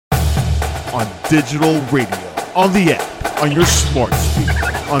on digital radio, on the app, on your smart speaker,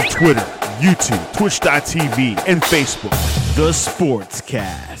 on Twitter, YouTube, Twitch.tv, and Facebook. The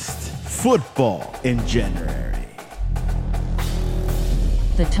Sportscast. Football in January.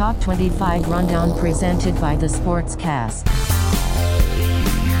 The Top 25 Rundown presented by The Sportscast.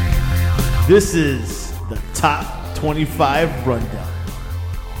 This is the Top 25 Rundown.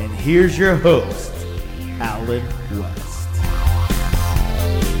 And here's your host, Alan West.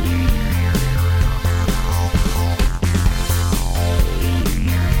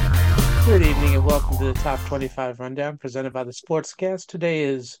 Good evening and welcome to the Top 25 Rundown presented by the Sportscast. Today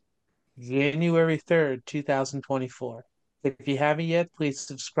is January 3rd, 2024. If you haven't yet, please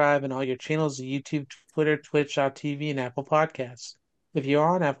subscribe on all your channels, YouTube, Twitter, Twitch.tv, and Apple Podcasts. If you're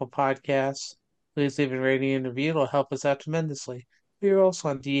on Apple Podcasts, please leave a rating and review. It'll help us out tremendously. We are also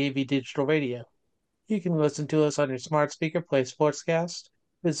on DAB Digital Radio. You can listen to us on your smart speaker, play Sportscast.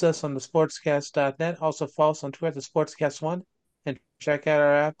 Visit us on thesportscast.net. Also follow us on Twitter, the Sportscast1. And check out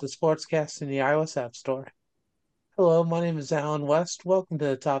our app, the Sportscast, in the iOS App Store. Hello, my name is Alan West. Welcome to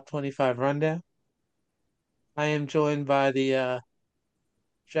the Top 25 Rundown. I am joined by the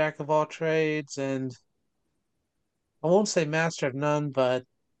jack of all trades and I won't say master of none, but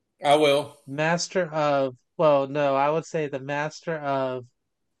I will. master of, well, no, I would say the master of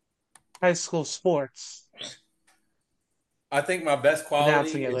high school sports. I think my best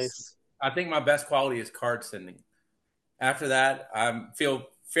Announcing quality at is least. I think my best quality is card sending. After that, I feel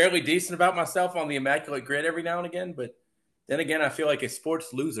fairly decent about myself on the immaculate grid every now and again, but then again, I feel like a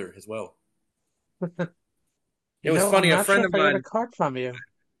sports loser as well. It was funny. I'm A friend not of sure if I got mine. a card from you.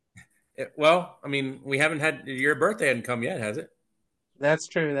 Well, I mean, we haven't had your birthday hadn't come yet, has it? That's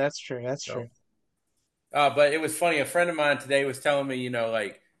true. That's So, true. but it was funny. A friend of mine today was telling me,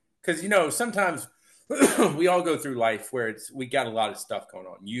 because sometimes we all go through life where we got a lot of stuff going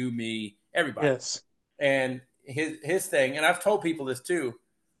on. You, me, everybody. Yes. And his thing, and I've told people this too,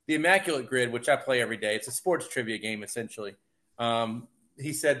 the Immaculate Grid, which I play every day, it's a sports trivia game essentially.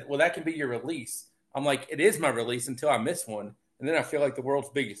 He said, well, that can be your release. I'm like, it is my release until I miss one, and then I feel like the world's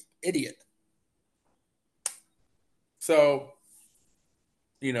biggest idiot. So,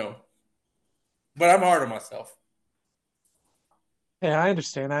 but I'm hard on myself. Yeah, I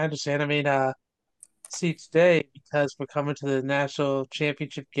understand. I mean, see, today, because we're coming to the national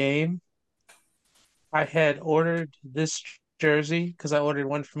championship game, I had ordered this jersey because I ordered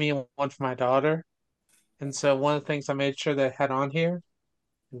one for me and one for my daughter. And so one of the things I made sure that I had on here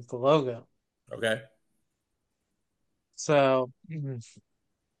is the logo. Okay. So even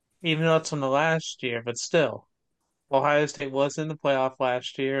though it's from the last year, but still, Ohio State was in the playoff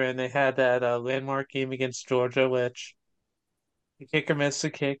last year, and they had that landmark game against Georgia, which the kicker missed the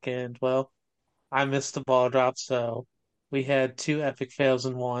kick, and, well, I missed the ball drop, so we had two epic fails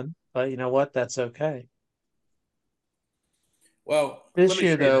in one. But you know what? That's okay. Well, This let me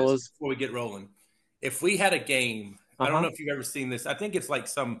year, share though, this was before we get rolling. If we had a game, I don't know if you've ever seen this. I think it's like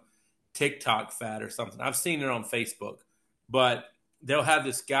some TikTok fad or something. I've seen it on Facebook, but they'll have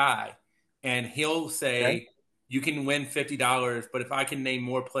this guy and he'll say, okay. you can win $50, but if I can name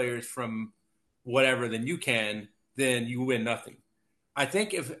more players from whatever than you can, then you win nothing. I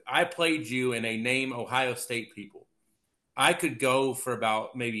think if I played you in a name Ohio State people, I could go for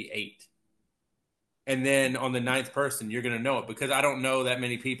about maybe 8. And then on the 9th person, you're going to know it because I don't know that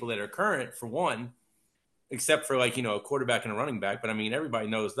many people that are current, for one, except for a quarterback and a running back. But I mean, everybody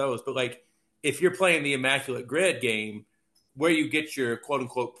knows those. But if you're playing the Immaculate Grid game, where you get your quote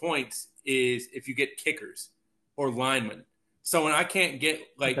unquote points is if you get kickers or linemen. So when I can't get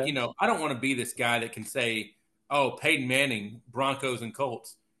I don't want to be this guy that can say, oh, Peyton Manning, Broncos and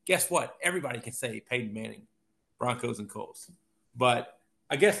Colts. Guess what? Everybody can say Peyton Manning, Broncos and Colts. But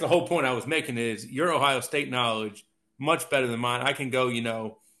I guess the whole point I was making is your Ohio State knowledge much better than mine. I can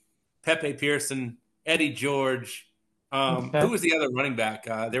go, Pepe Pearson, Eddie George. Who was the other running back?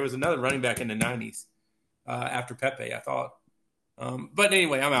 There was another running back in the 90s after Pepe, I thought. But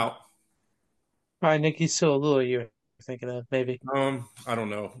anyway, I'm out. Probably Nicky Sillalua you were thinking of, maybe. I don't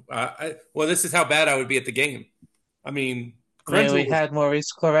know. Well, this is how bad I would be at the game. I mean, We had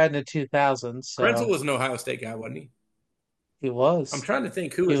Maurice Claret in the 2000s. So Krenzel was an Ohio State guy, wasn't he? He was. I'm trying to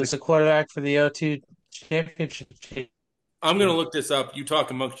think who he was a quarterback for the 02 championship team. I'm going to look this up. You talk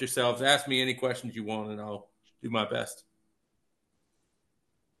amongst yourselves. Ask me any questions you want, and I'll do my best.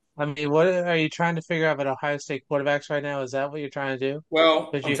 I mean, what are you trying to figure out about Ohio State quarterbacks right now? Is that what you're trying to do? Well,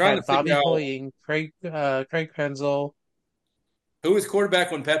 Because I'm you trying had to Bobby figure out Hoying, Craig Krenzel. who was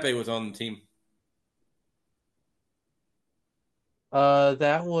quarterback when Pepe was on the team.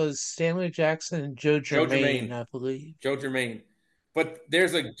 That was Stanley Jackson and Joe Germain, I believe. Joe Germain. But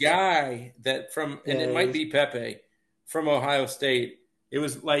there's a guy that and it Yeah, might be Pepe from Ohio State. It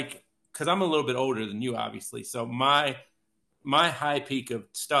was like, because I'm a little bit older than you, obviously. So my high peak of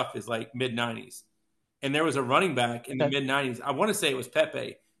stuff is like mid 90s. And there was a running back in the okay. mid 90s. I want to say it was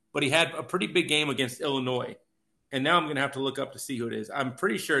Pepe, but he had a pretty big game against Illinois. And now I'm going to have to look up to see who it is. I'm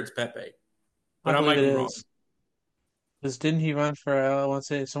pretty sure it's Pepe, I but I believe might it be wrong. is. Because didn't he run for, I want to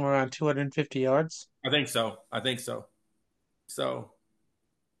say, somewhere around 250 yards? I think so. I think so. So,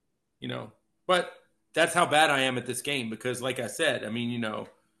 you know, but that's how bad I am at this game because, like I said, I mean,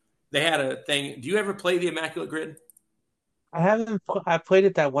 they had a thing. Do you ever play the Immaculate Grid? I haven't, I played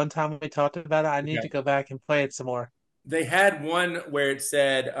it that one time we talked about it. I need to Okay. go back and play it some more. They had one where it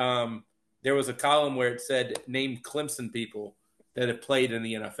said there was a column where it said name Clemson people that have played in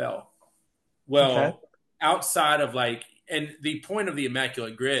the NFL. Okay. Well, outside of like, and the point of the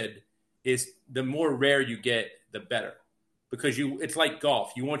Immaculate Grid is the more rare you get, the better, because it's like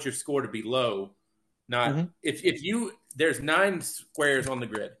golf. You want your score to be low, not Hmm. if you there's 9 squares on the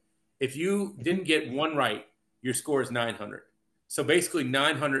grid. If you Hmm. didn't get one right, your score is 900. So basically,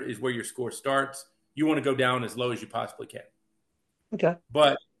 900 is where your score starts. You want to go down as low as you possibly can. Okay.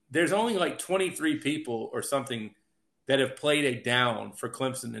 But there's only like 23 people or something that have played a down for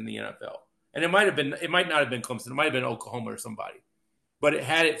Clemson in the NFL. And it might not have been Clemson. It might have been Oklahoma or somebody, but it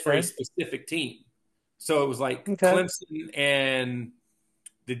had it for a Okay. specific team. So it was like Okay. Clemson and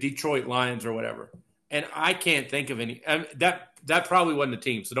the Detroit Lions or whatever. And I can't think of any. That probably wasn't a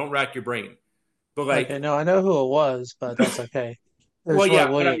team. So don't rack your brain. But Okay. like, No, I know who it was, but that's okay. well, There's Roy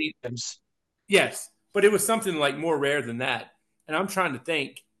yeah, but I mean, Williams. yes, but it was something like more rare than that. And I'm trying to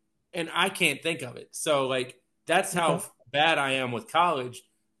think, and I can't think of it. So like that's Okay. how bad I am with college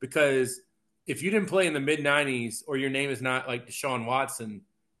because if you didn't play in the mid '90s or your name is not like Deshaun Watson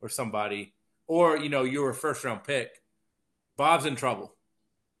or somebody, or you were a first round pick, Bob's in trouble.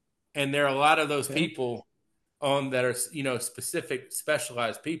 And there are a lot of those Okay. people that are specific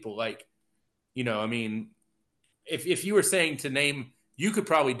specialized people. Like I mean, if you were saying to name, you could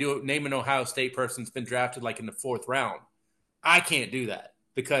probably do it. Name an Ohio State person that's been drafted like in the 4th round. I can't do that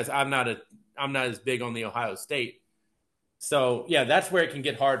because I'm not as big on the Ohio State. So yeah, that's where it can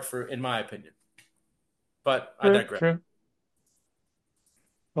get hard in my opinion. But I True. digress. True.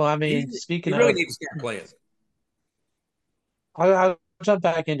 Well, I You mean, speaking you really of, need to start playing. I'll jump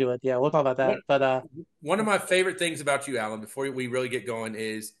back into it. Yeah, we'll talk about that. One But one of my favorite things about you, Alan, before we really get going,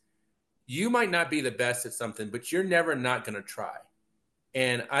 is you might not be the best at something, but you're never not going to try.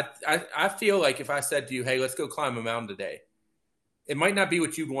 And I feel like if I said to you, "Hey, let's go climb a mountain today," it might not be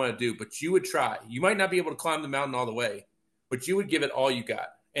what you'd want to do, but you would try. You might not be able to climb the mountain all the way, but you would give it all you got.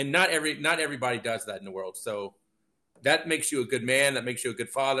 And not everybody does that in the world. So that makes you a good man. That makes you a good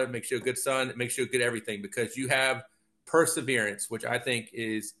father. It makes you a good son. It makes you a good everything because you have perseverance, which I think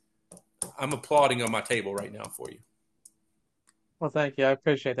is I'm applauding on my table right now for you. well, thank you. I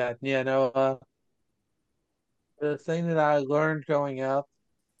appreciate that. Yeah, no, the thing that I learned growing up,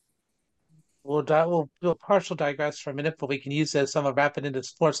 we'll do a partial digress for a minute, but we can use this some of wrap it into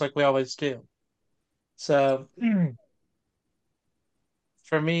sports like we always do. So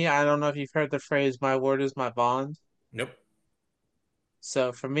for me, I don't know if you've heard the phrase "my word is my bond." Nope.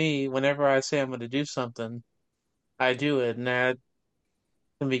 So for me, whenever I say I'm going to do something, I do it, and that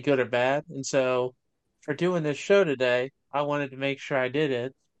can be good or bad. And so for doing this show today, I wanted to make sure I did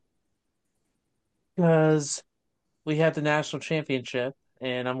it because we have the national championship,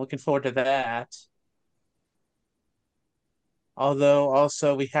 and I'm looking forward to that. Although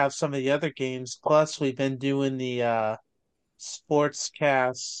also we have some of the other games. Plus, we've been doing the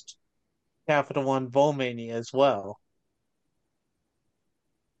Sportscast Capital One Bowl Mania as well.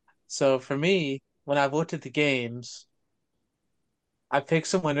 So for me, when I've looked at the games, I picked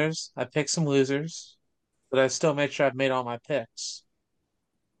some winners, I picked some losers, but I still made sure I've made all my picks.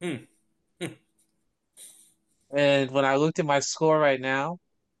 Hmm. And when I looked at my score right now,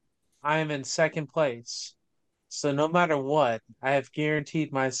 I am in second place. So no matter what, I have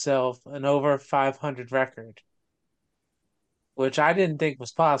guaranteed myself an over 500 record, which I didn't think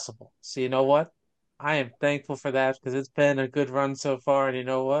was possible. So you know what? I am thankful for that because it's been a good run so far. And you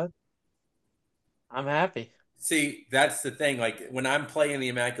know what? I'm happy. See, that's the thing. Like when I'm playing the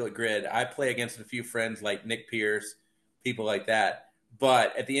Immaculate Grid, I play against a few friends like Nick Pierce, people like that.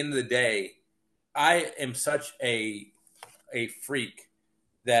 But at the end of the day, I am such a freak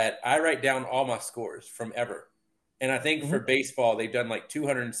that I write down all my scores from ever. And I think for Hmm. baseball, they've done like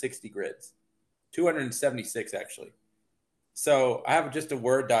 260 grids, 276 actually. So I have just a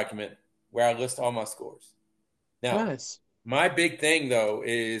Word document where I list all my scores. Now, Nice. my big thing though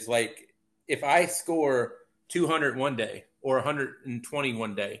is like if I score 200 one day, or 120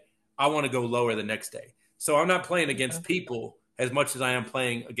 one day, I want to go lower the next day. So I'm not playing against people as much as I am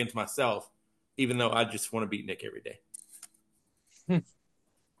playing against myself, even though I just want to beat Nick every day.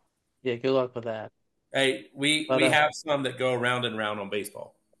 Yeah, good luck with that. Hey, we But we have some that go round and round on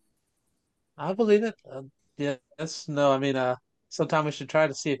baseball. I believe it. Yes, no, I mean, sometime we should try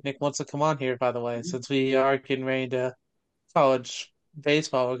to see if Nick wants to come on here, by the way, since we are getting ready to college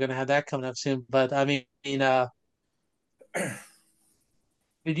baseball. We're going to have that coming up soon. But I mean, did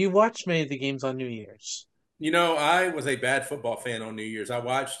you watch many of the games on New Year's? I was a bad football fan on New Year's. I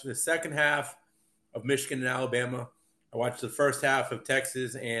watched the second half of Michigan and Alabama. I watched the first half of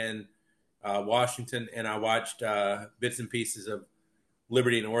Texas and Washington, and I watched bits and pieces of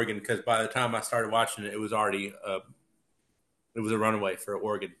Liberty and Oregon because by the time I started watching it, it was already it was a runaway for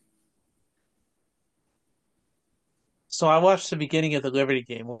Oregon. So I watched the beginning of the Liberty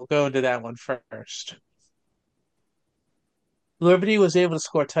game. We'll go into that one first. Liberty was able to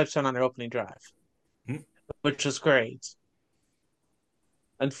score a touchdown on their opening drive, Hmm? which was great.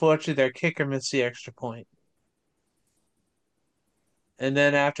 Unfortunately, their kicker missed the extra point. And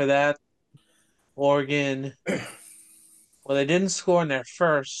then after that, Oregon, well, they didn't score in their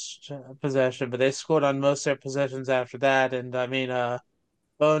first possession, but they scored on most of their possessions after that. And I mean,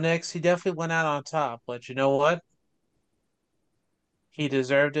 Bo Nix, he definitely went out on top. But you know what? He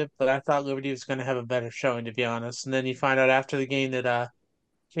deserved it. But I thought Liberty was going to have a better showing, to be honest. And then you find out after the game that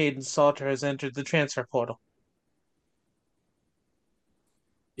Caden Salter has entered the transfer portal.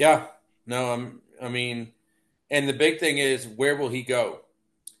 Yeah, no, I mean, and the big thing is where will he go?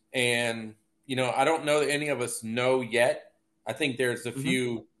 And I don't know that any of us know yet. I think there's a Hmm.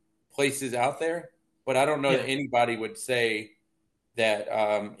 few places out there, but I don't know that Yeah. anybody would say that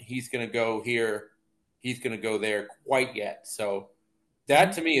he's going to go here, he's going to go there quite yet. So that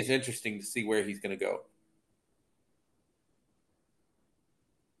Hmm. to me is interesting to see where he's going to go.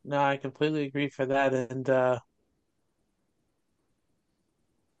 No, I completely agree for that. And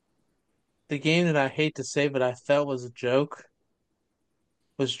the game that I hate to say, but I felt was a joke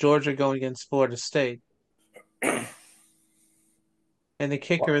was Georgia going against Florida State. And the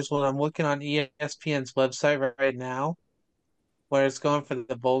kicker is when I'm looking on ESPN's website right now, where it's going for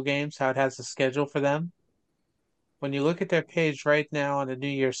the bowl games, how it has the schedule for them. When you look at their page right now on the New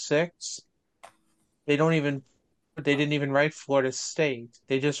Year's Six, they don't even they didn't even write Florida State.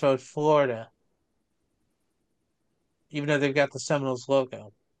 They just wrote Florida, even though they've got the Seminoles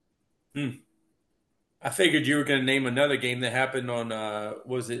logo. Hmm. I figured you were going to name another game that happened on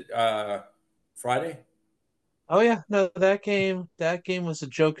was it Friday? Oh yeah, no, that game was a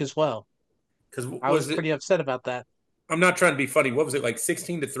joke as well. Because I was was it? pretty upset about that. I'm not trying to be funny. What was it like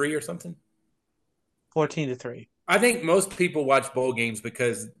 16-3 or something? 14-3. I think most people watch bowl games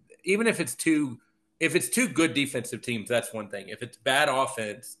because even if it's two good defensive teams, that's one thing. If it's bad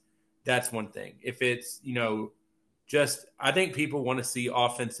offense, that's one thing. If it's just I think people want to see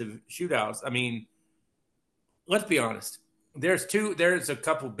offensive shootouts. I mean, let's be honest. There's a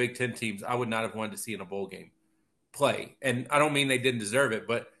couple Big Ten teams I would not have wanted to see in a bowl game play, and I don't mean they didn't deserve it,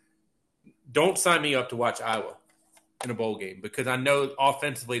 but don't sign me up to watch Iowa in a bowl game because I know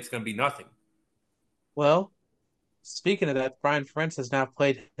offensively it's going to be nothing. Well, speaking of that, Brian Ferentz has now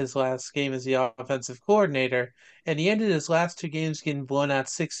played his last game as the offensive coordinator, and he ended his last two games getting blown out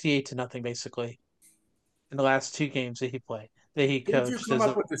 68 to nothing, basically, in the last two games that he played, that he Didn't you coached come as up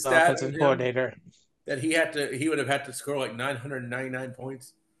the with the stat of offensive him coordinator. that he would have had to score like 999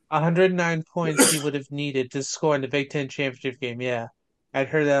 points? 109 points he would have needed to score in the Big Ten championship game. Yeah, I'd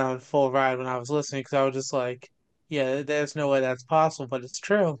heard that on full ride when I was listening because I was just like, yeah, there's no way that's possible, but it's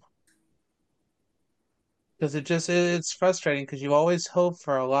true. Because it's frustrating because you always hope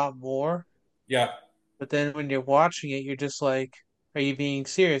for a lot more. Yeah, But then when you're watching it, you're just like, are you being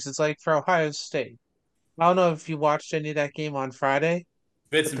serious? It's like for Ohio State. I don't know if you watched any of that game on Friday,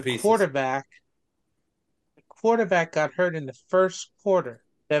 bits but and the pieces. quarterback got hurt in the first quarter,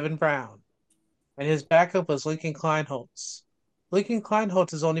 Devin Brown, and his backup was Lincoln Kleinholtz. Lincoln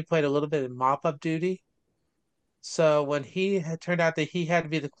Kleinholtz has only played a little bit in mop-up duty, so when he had turned out that he had to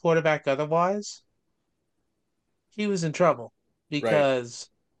be the quarterback otherwise, he was in trouble Right. because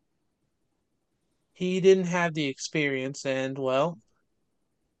he didn't have the experience and well,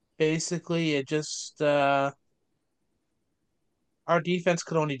 basically it just our defense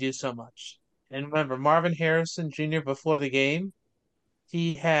could only do so much. And remember, Marvin Harrison Jr. before the game,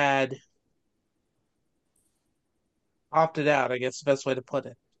 he had opted out, I guess the best way to put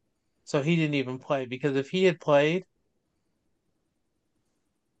it. So he didn't even play because if he had played,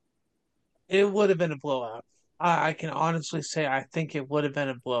 it would have been a blowout. I can honestly say I think it would have been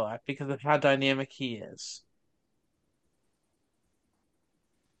a blowout because of how dynamic he is.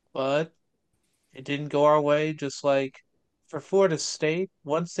 but it didn't go our way. Just like for Florida State,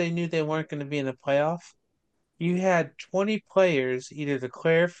 once they knew they weren't going to be in the playoff, you had 20 players either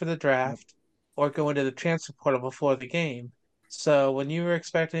declare for the draft or go into the transfer portal before the game. So when you were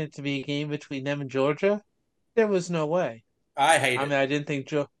expecting it to be a game between them and Georgia, there was no way. I hate I mean, it. I didn't think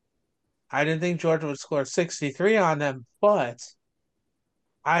Georgia would score 63 on them, but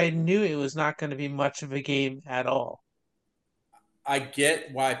I knew it was not going to be much of a game at all. I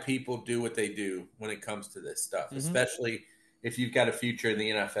get why people do what they do when it comes to this stuff, Hmm. especially if you've got a future in the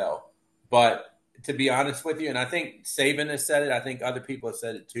NFL. But to be honest with you, and I think Saban has said it, I think other people have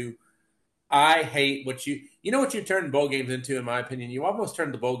said it too. I hate what you know what you turn bowl games into, in my opinion. You almost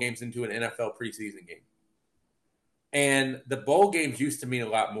turned the bowl games into an NFL preseason game. And the bowl games used to mean a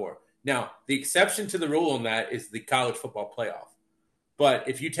lot more. Now, the exception to the rule on that is the college football playoff. But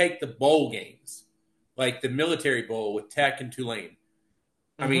if you take the bowl games, like the Military Bowl with Tech and Tulane,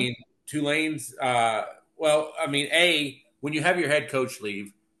 I Hmm. mean, Tulane's, I mean, when you have your head coach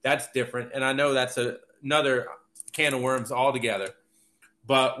leave, that's different. And I know that's another can of worms altogether.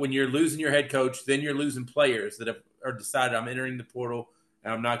 But when you're losing your head coach, then you're losing players that are decided I'm entering the portal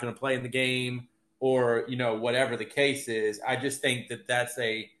and I'm not going to play in the game, or whatever the case is. I just think that that's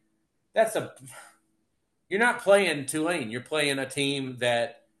a you're not playing Tulane. You're playing a team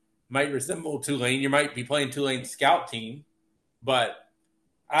that might resemble Tulane. You might be playing Tulane's scout team, but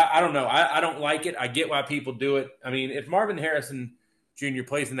I don't know. I don't like it. I get why people do it. I mean, if Marvin Harrison Jr.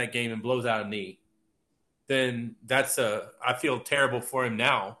 plays in that game and blows out a knee, then I feel terrible for him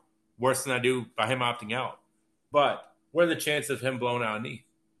now, worse than I do by him opting out. But what are the chances of him blowing out a knee?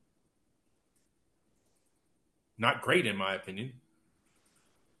 Not great, in my opinion.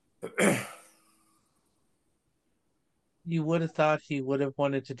 You would have thought he would have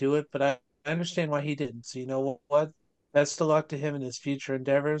wanted to do it, but I understand why he didn't. So you know what? Best of luck to him in his future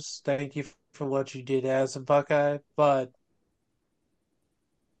endeavors. Thank you for what you did as a Buckeye, but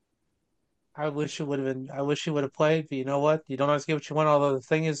I wish it would have been. I wish he would have played, but you know what? You don't always get what you want. Although the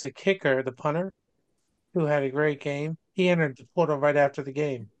thing is, the kicker, the punter, who had a great game, he entered the portal right after the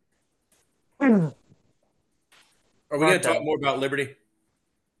game. Are we going to talk Marco. more about Liberty?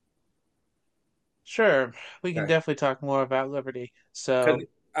 Sure, we can Okay. definitely talk more about Liberty. Because So,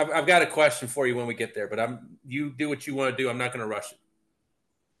 I've got a question for you when we get there, but you do what you want to do. I'm not going to rush it.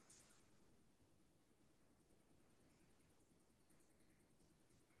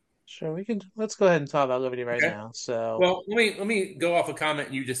 sure, let's go ahead and talk about Liberty right Okay. now. So, Well, let me go off a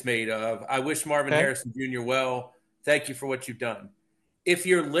comment you just made of I wish Marvin okay. Harrison Jr. well. Thank you for what you've done. If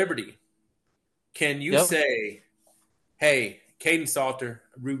you're Liberty, can you Yep. say, "Hey, Caden Salter,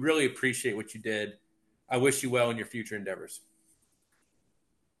 we really appreciate what you did. I wish you well in your future endeavors."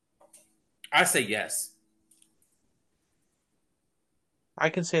 I say yes. I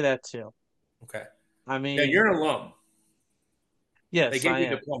can say that too. Okay. I Now you're mean, an alum. They yes, gave I you a am.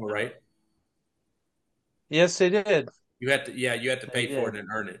 diploma, right? Yes, they did. You had to They pay for did. it and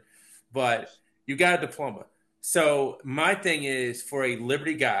earn it, but you got a diploma. So my thing is for a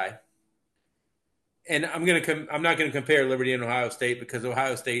Liberty guy, and I'm not gonna compare Liberty and Ohio State because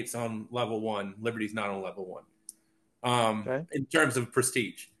Ohio State's on level one, Liberty's not on level one. Okay. In terms of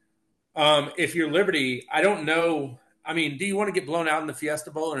prestige, if you're Liberty, I don't know. I mean, do you want to get blown out in the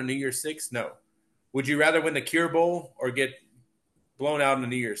Fiesta Bowl or a New Year's Six? No. Would you rather win the Cure Bowl or get blown out in the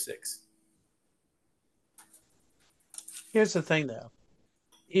New Year's Six? Here's the thing, though.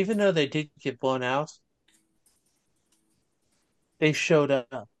 Even though they did get blown out, they showed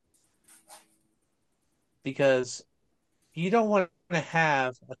up because you don't want to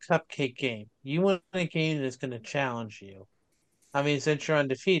have a cupcake game. You want a game that's going to challenge you. I mean, since you're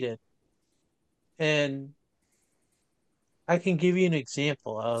undefeated, and I can give you an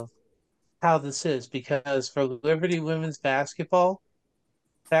example of how this is because for Liberty women's basketball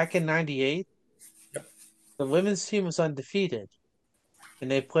back in '98, the women's team was undefeated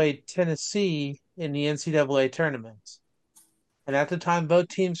and they played Tennessee in the NCAA tournament. And at the time, both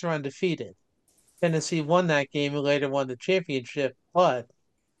teams were undefeated. Tennessee won that game and later won the championship. But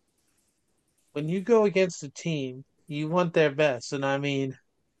when you go against a team, you want their best. And I mean,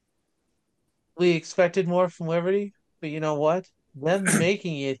 we expected more from Liberty, but you know what? Them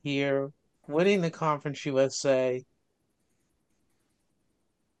making it here, winning the Conference USA,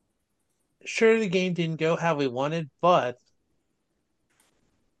 sure, the game didn't go how we wanted, but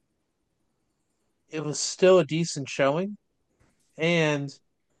it was still a decent showing. And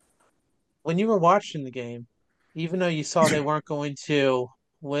when you were watching the game, even though you saw they weren't going to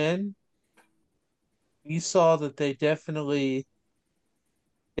win, you saw that they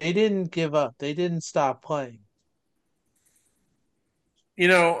didn't give up. They didn't stop playing.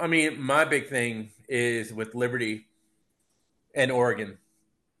 I mean, my big thing is with Liberty and Oregon,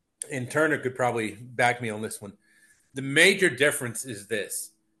 and Turner could probably back me on this one. The major difference is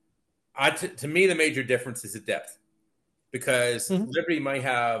this. To me, the major difference is the depth because Mhm. Liberty might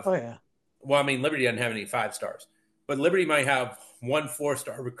have, Oh yeah. well, I mean, Liberty doesn't have any 5 stars, but Liberty might have one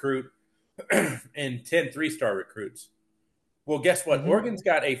 4-star recruit and 10 3-star recruits. Well, guess what? Hmm. Oregon's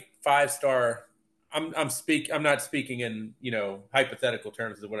got a 5-star. I'm not speaking in hypothetical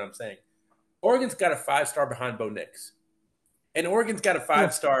terms of what I'm saying. Oregon's got a 5-star behind Bo Nix, and Oregon's got a Yeah.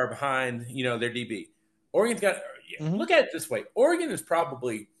 5-star behind their DB. Oregon's got. Hmm. Look at it this way: Oregon is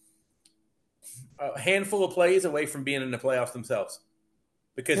probably a handful of plays away from being in the playoffs themselves.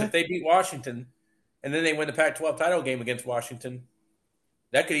 Because Yeah. if they beat Washington and then they win the Pac-12 title game against Washington,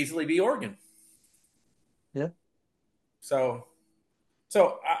 that could easily be Oregon. Yeah. So,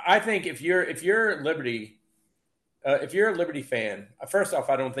 I think if you're Liberty, if you're a Liberty fan, first off,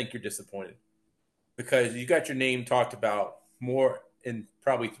 I don't think you're disappointed because you got your name talked about more in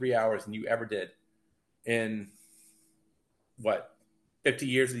probably 3 hours than you ever did in what 50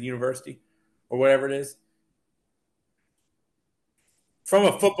 years of the university or whatever it is. From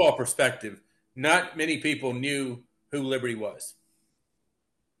a football perspective, not many people knew who Liberty was.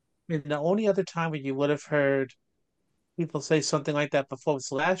 I mean, the only other time where you would have heard people say something like that before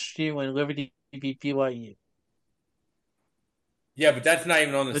was last year when Liberty beat BYU. Yeah, but that's not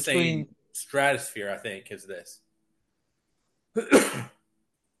even on the same Between, stratosphere, I think, as this.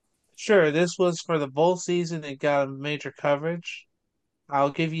 sure, this was for the bowl season and got major coverage. I'll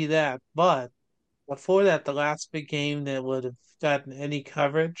give you that. But before that, the last big game that would have gotten any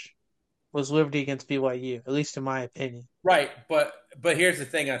coverage was Liberty against BYU, at least in my opinion. Right, but here's the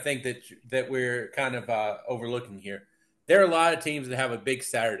thing. I think that we're kind of overlooking here. There are a lot of teams that have a big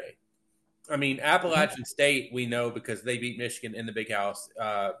Saturday. I mean, Mhm. Appalachian State, we know because they beat Michigan in the Big House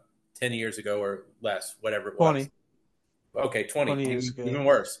 10 years ago or less, whatever it was. 20, Okay, 20, 20 years even ago.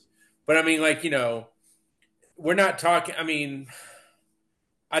 worse. But I mean, like we're not talking. I mean,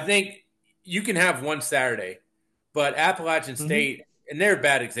 I think you can have one Saturday, but Appalachian Hmm. State, and they're a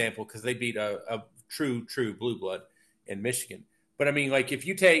bad example because they beat a true blue blood in Michigan. But I mean, like if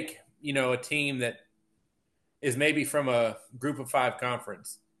you take a team that is maybe from a Group of Five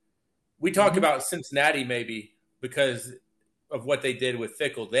conference, we talk Hmm. about Cincinnati maybe because of what they did with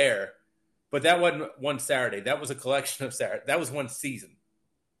Fickle there, but that wasn't one Saturday. That was a collection of Saturday. That was one season.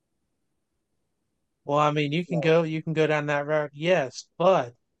 Well, I mean, you can go down that route, yes,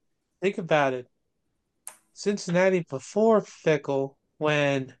 but think about it. Cincinnati before Fickle,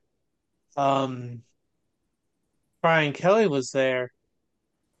 when um Brian Kelly was there,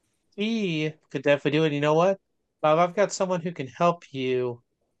 he could definitely do it. You know what? Bob, I've got someone who can help you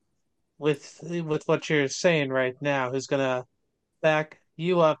with what you're saying right now, who's gonna back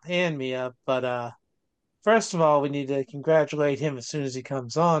you up and me up. But first of all, we need to congratulate him as soon as he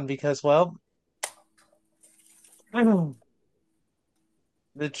comes on because, well, the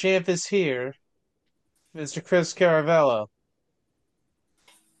champ is here, Mr. Chris Caravello.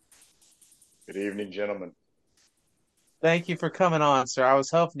 Good evening, gentlemen. Thank you for coming on, sir. I was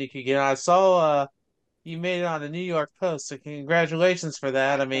hoping you could get on. I saw you made it on the New York Post, so congratulations for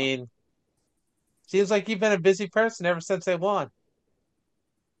that. I mean, seems like you've been a busy person ever since they won.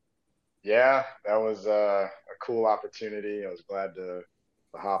 Yeah, that was a cool opportunity. I was glad to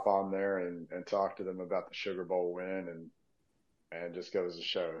hop on there and talk to them about the Sugar Bowl win and just goes to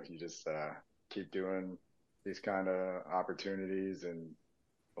show you just keep doing these kind of opportunities and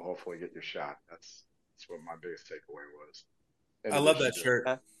you'll hopefully get your shot. That's what my biggest takeaway was. In I love addition that to shirt.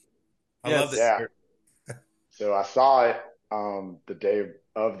 Uh, I love that yes. yeah, shirt. so I saw it the day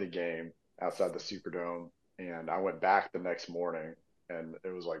of the game outside the Superdome, and I went back the next morning, and it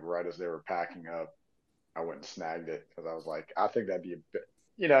was like right as they were packing up, I went and snagged it because I was like, I think that'd be a bit,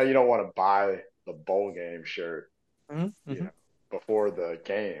 you don't want to buy the bowl game shirt, Hmm. you Hmm. know, before the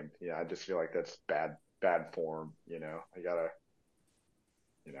game. I just feel like that's bad form. I gotta,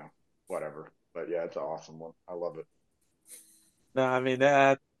 you know, whatever. But yeah, it's an awesome one. I love it. No, I mean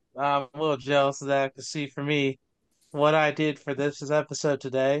that I'm a little jealous of that. Cause see, for me, what I did for this episode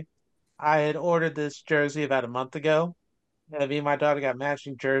today, I had ordered this jersey about a month ago. And me and my daughter got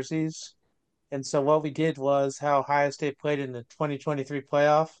matching jerseys. And so what we did was how Ohio State played in the 2023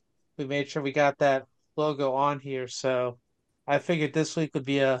 playoff. We made sure we got that logo on here. So I figured this week would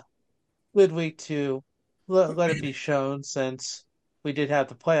be a good week to let it be shown since we did have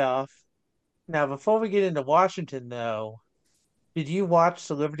the playoff. Now, before we get into Washington, though, did you watch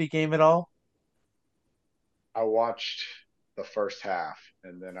the Liberty game at all? I watched the first half,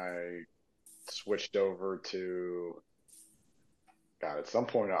 and then I switched over to God, at some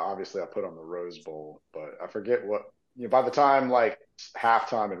point, obviously, I put on the Rose Bowl, but I forget what. By the time like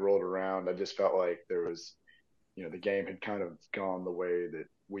halftime had rolled around, I just felt like there was, the game had kind of gone the way that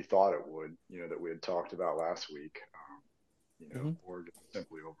we thought it would. That we had talked about last week. Hmm. Oregon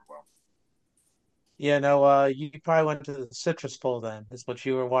simply overwhelmed. Yeah, no, you probably went to the Citrus Bowl then, is what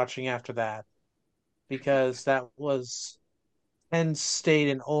you were watching after that, because that was Penn State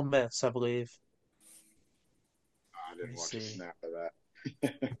and Ole Miss, I believe. I Let didn't me watch a see. snap of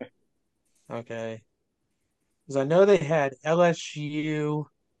that. Okay. Because I know they had LSU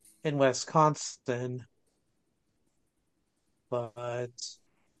in Wisconsin, but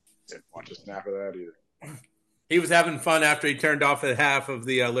Didn't watch a snap of that either. He was having fun after he turned off at half of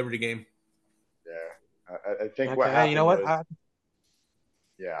the Liberty game. Yeah, I think what okay, you know happened what? was,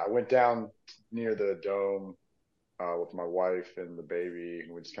 I went down near the dome with my wife and the baby,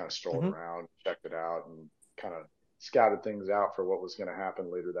 and we just kind of strolled Mhm. around, checked it out, and kind of scouted things out for what was going to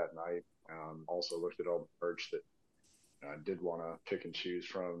happen later that night. Also looked at all the merch that I did want to pick and choose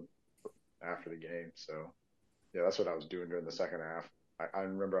from after the game. So yeah, that's what I was doing during the second half. I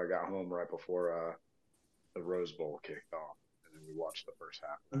remember I got home right before the Rose Bowl kicked off, and then we watched the first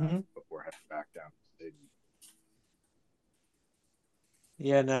half of that Mhm. before heading back down to the stadium.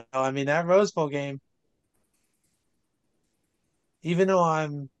 Yeah, no, I mean that Rose Bowl game, even though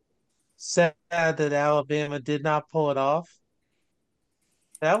I'm sad that Alabama did not pull it off,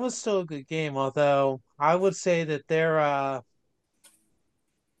 that was still a good game. Although I would say that their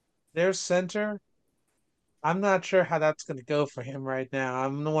center, I'm not sure how that's going to go for him right now.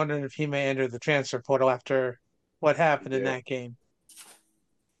 I'm wondering if he may enter the transfer portal after what He happened in did. that game.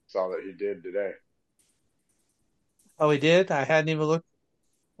 Saw that he did today. Oh, he did? I hadn't even looked.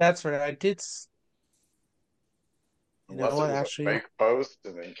 That's right. I did. You know Unless it what? was a Actually, fake post,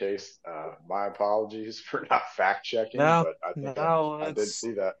 and in case, my apologies for not fact checking, no, but I think no, I did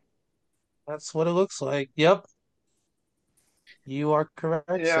see that. that's what it looks like. Yep, you are correct,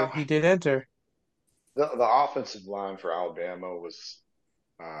 sir. Yeah, He did enter. the offensive line for Alabama was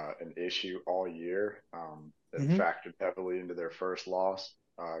an issue all year. That Hmm. factored heavily into their first loss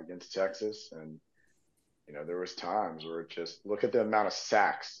against Texas, and there was times where it just look at the amount of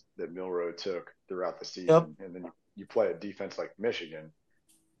sacks that Milroe took throughout the Yep. season, and then you play a defense like Michigan.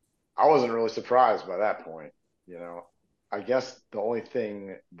 I wasn't really surprised by that point. You know, I guess the only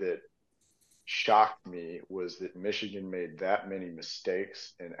thing that shocked me was that Michigan made that many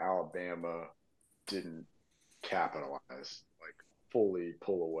mistakes and Alabama didn't capitalize, like fully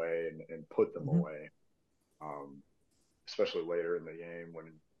pull away and put them Hmm. away. Um, Especially later in the game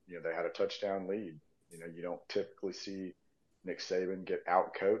when they had a touchdown lead. You don't typically see Nick Saban get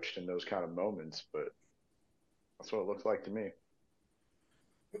out coached in those kind of moments, but that's what it looks like to me.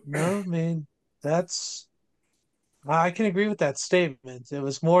 No, I mean, that's, I can agree with that statement. It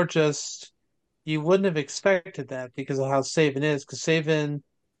was more just you wouldn't have expected that because of how Saban is. Because Saban,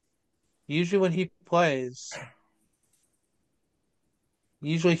 usually when he plays,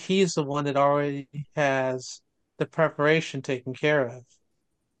 usually he's the one that already has the preparation taken care of.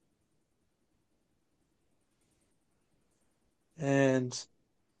 And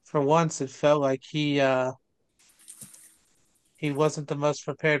for once, it felt like he wasn't the most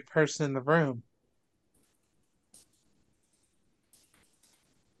prepared person in the room.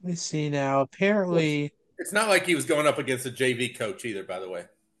 Let me see now. Well, it's, Apparently, it's not like he was going up against a JV coach either, by the way.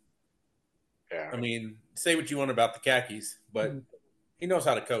 Yeah, I mean, say what you want about the khakis, but he knows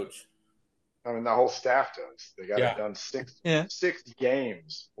how to coach. I mean the whole staff does. They got it Yeah. done six yeah. six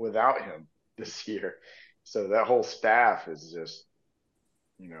games without him this year, so that whole staff has just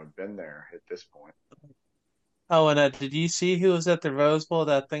been there at this point. Oh, and did you see who was at the Rose Bowl?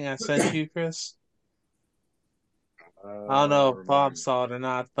 That thing I sent you, Chris? I don't know if Bob Remind me. saw it or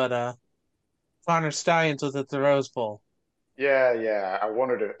not, but Connor Stallions was at the Rose Bowl. Yeah, yeah. I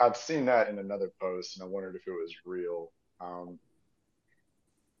wondered if I'd seen that in another post, and I wondered if it was real. Um,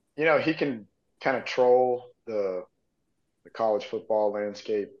 he can kind of troll the college football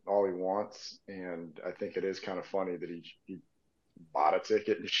landscape all he wants, and I think it is kind of funny that he bought a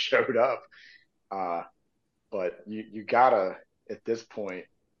ticket and showed up. Uh, but you gotta at this point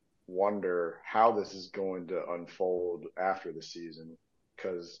wonder how this is going to unfold after the season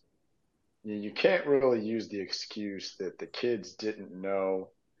because you can't really use the excuse that the kids didn't know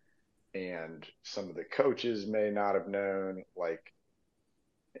and some of the coaches may not have known. Like,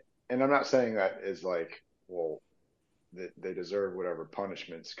 and I'm not saying that is like, well, that they deserve whatever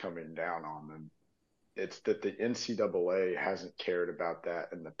punishment's coming down on them. It's that the NCAA hasn't cared about that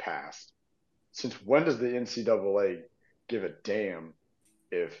in the past. Since when does the NCAA give a damn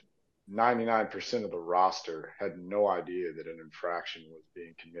if 99% of the roster had no idea that an infraction was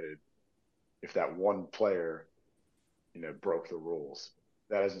being committed if that one player, broke the rules.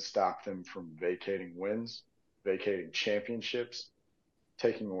 That hasn't stopped them from vacating wins, vacating championships,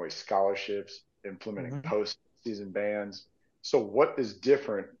 taking away scholarships, implementing Hmm. postseason bans. So what is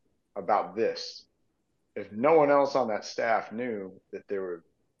different about this? If no one else on that staff knew that they were,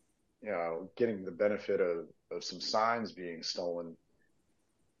 getting the benefit of some signs being stolen,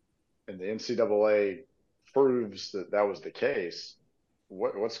 and the NCAA proves that that was the case,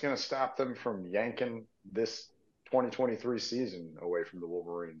 what's going to stop them from yanking this 2023 season away from the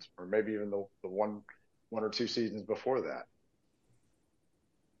Wolverines, or maybe even the one or two seasons before that?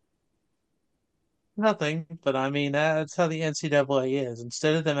 Nothing, but I mean that's how the NCAA is.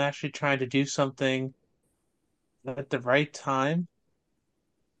 Instead of them actually trying to do something at the right time,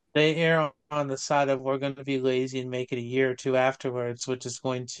 they err on the side of we're going to be lazy and make it a year or two afterwards, which is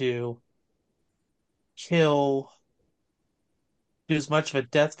going to kill, do as much of a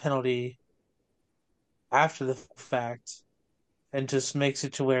death penalty after the fact, and just makes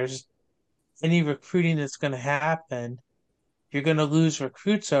it to where any recruiting that's going to happen, you're going to lose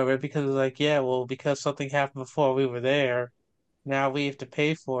recruits over it because it's like, yeah, well, because something happened before we were there, now we have to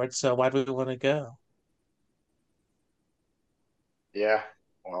pay for it. So why do we want to go? Yeah,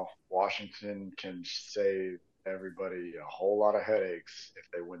 well, Washington can save everybody a whole lot of headaches if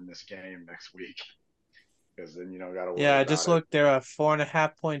they win this game next week, because then you don't got to Yeah, worry I about just it. looked. They're a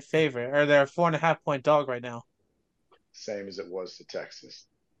 4.5 point favorite, or they're a 4.5 point dog right now. Same as it was to Texas.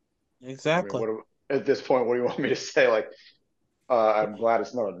 I mean, Exactly. at this point, what do you want me to say? Like, I'm glad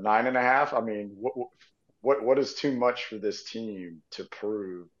it's not a 9.5. I mean, what is too much for this team to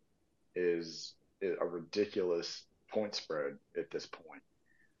prove is a ridiculous point spread at this point.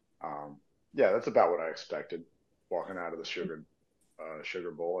 Um, yeah, that's about what I expected walking out of the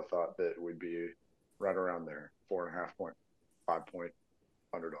Sugar Bowl. I thought that we'd be right around there, 4.5 point, 5 point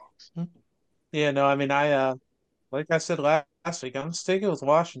underdogs. Yeah, no, I mean, like I said last week, I'm sticking with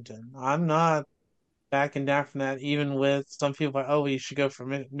Washington. I'm not backing down from that, even with some people like, oh, you should go for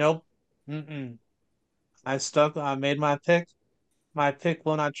me. Nope. Mm-mm. I made my pick. My pick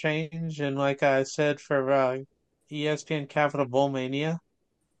will not change. And like I said for ESPN Capital Bowl Mania,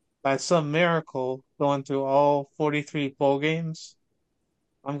 by some miracle, going through all 43 bowl games,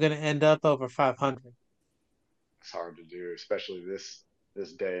 I'm going to end up over 500. It's hard to do, especially this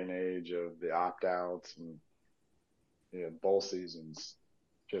day and age of the opt outs and bowl seasons.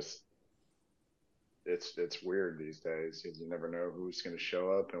 Just it's weird these days because you never know who's going to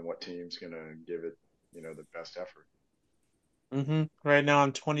show up and what team's going to give it the best effort. Right now,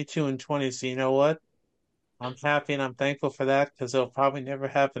 I'm 22 and 20. So you know what? I'm happy and I'm thankful for that because it'll probably never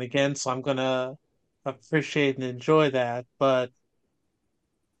happen again. So I'm going to appreciate and enjoy that. But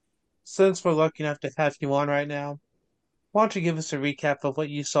since we're lucky enough to have you on right now, why don't you give us a recap of what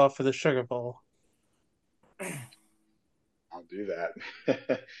you saw for the Sugar Bowl? I'll do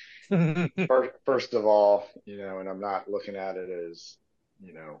that. First of all, and I'm not looking at it as,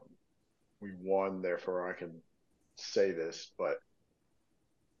 you know, we won, therefore I can say this, but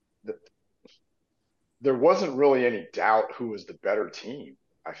th there wasn't really any doubt who was the better team,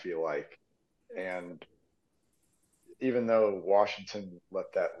 I feel like. And even though Washington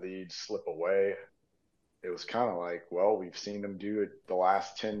let that lead slip away, it was kind of like, well, we've seen them do it the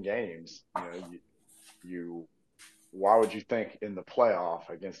last 10 games. You why would you think in the playoff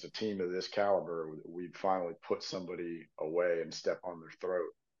against a team of this caliber we'd finally put somebody away and step on their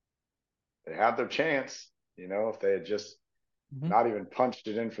throat? They had their chance, if they had just Mhm, not even punched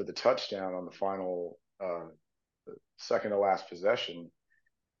it in for the touchdown on the final second to last possession.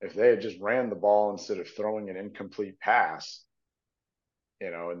 If they had just ran the ball instead of throwing an incomplete pass,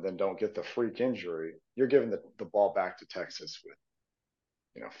 and then don't get the freak injury, you're giving the ball back to Texas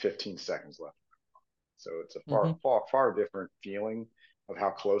with 15 seconds left. So it's a mhm, far different feeling of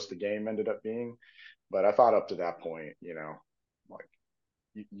how close the game ended up being. But I thought up to that point, like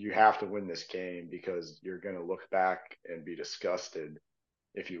you have to win this game because you're going to look back and be disgusted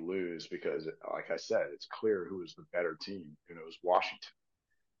if you lose because, like I said, it's clear who was the better team, and it was Washington.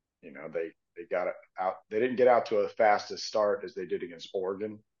 They got it out. They didn't get out to as fast a start as they did against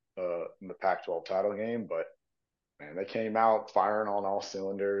Oregon in the Pac-12 title game, but man, they came out firing on all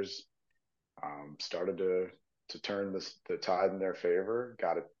cylinders. Started to turn the tide in their favor.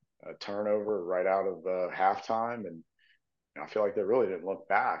 Got a turnover right out of halftime, and I feel like they really didn't look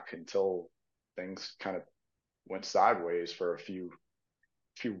back until things kind of went sideways for a few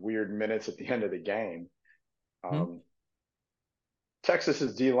weird minutes at the end of the game. mhm. Um,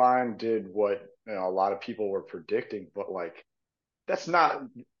 Texas's D line did what a lot of people were predicting, but like that's not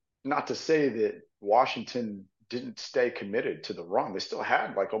not to say that Washington didn't stay committed to the run. They still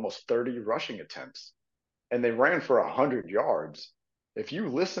had like almost 30 rushing attempts and they ran for 100 yards. If you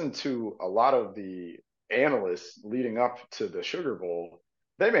listen to a lot of the analysts leading up to the Sugar Bowl,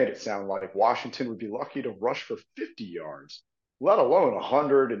 they made it sound like Washington would be lucky to rush for 50 yards, let alone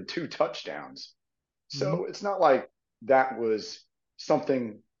 102 touchdowns. Hmm. So it's not like that was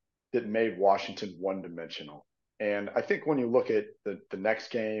something that made Washington one dimensional. And I think when you look at the next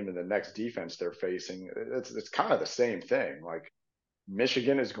game and the next defense they're facing, it's kind of the same thing. Like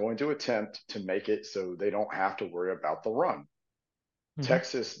Michigan is going to attempt to make it so they don't have to worry about the run. Hmm.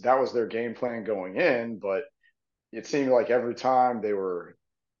 Texas, that was their game plan going in, but it seemed like every time they were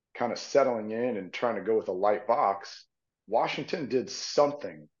kind of settling in and trying to go with a light box, Washington did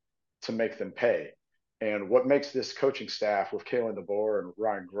something to make them pay. And what makes this coaching staff with Kalen DeBoer and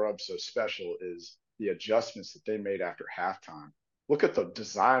Ryan Grubb so special is the adjustments that they made after halftime. Look at the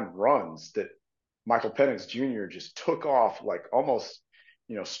design runs that Michael Penix Jr. just took off like almost,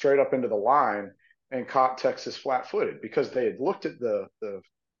 straight up into the line and caught Texas flat-footed because they had looked at the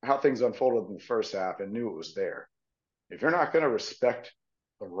how things unfolded in the first half and knew it was there. If you're not going to respect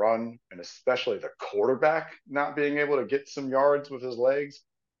the run and especially the quarterback not being able to get some yards with his legs,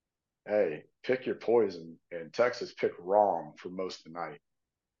 hey, pick your poison. And Texas picked wrong for most of the night.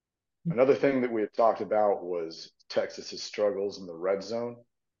 Another thing that we had talked about was Texas's struggles in the red zone.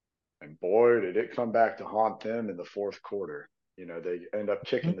 And boy, did it come back to haunt them in the fourth quarter. They end up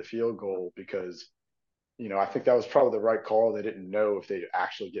kicking the field goal because, I think that was probably the right call. They didn't know if they'd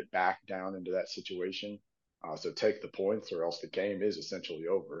actually get back down into that situation. So take the points or else the game is essentially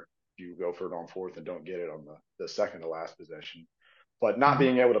over. If you go for it on fourth and don't get it on the second to last possession. But not Hmm.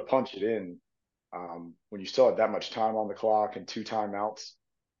 being able to punch it in when you still had that much time on the clock and two timeouts,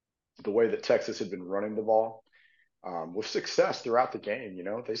 the way that Texas had been running the ball with success throughout the game,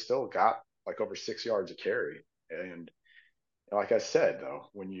 they still got like over 6 yards of carry. And like I said, though,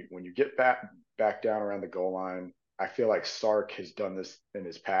 when you get back down around the goal line, I feel like Sark has done this in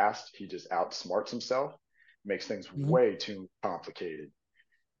his past. He just outsmarts himself, makes things Hmm. way too complicated,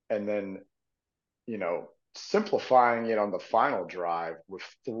 and then simplifying it on the final drive with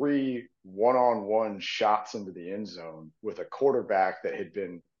three one-on-one shots into the end zone with a quarterback that had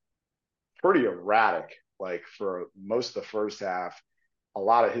been pretty erratic, like for most of the first half. A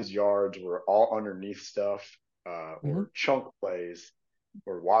lot of his yards were all underneath stuff Hmm. or chunk plays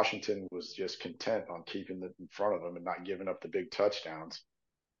where Washington was just content on keeping it in front of them and not giving up the big touchdowns.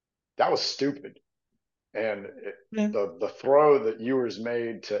 That was stupid. And Yeah. the throw that Ewers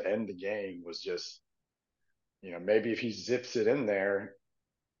made to end the game was just, maybe if he zips it in there,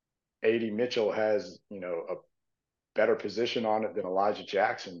 AD Mitchell has, a better position on it than Elijah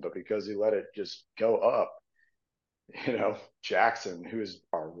Jackson, but because he let it just go up, Jackson, who is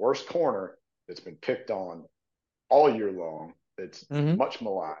our worst corner that's been picked on all year long, that's Hmm. much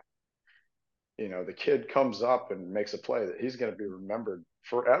maligned. The kid comes up and makes a play that he's going to be remembered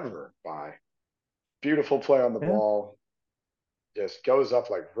forever by. Beautiful play on the Yeah. ball. Just goes up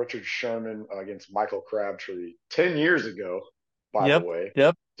like Richard Sherman against Michael Crabtree 10 years ago, by the Yep. way,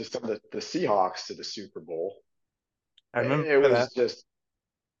 Yep. to send the Seahawks to the Super Bowl. I remember It that. was just,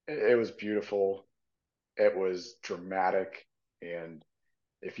 it was beautiful. It was dramatic. And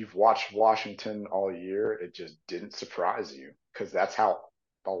if you've watched Washington all year, it just didn't surprise you because that's how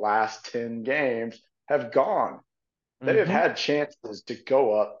the last 10 games have gone. They have Hmm. had chances to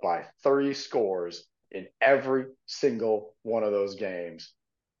go up by 30 scores in every single one of those games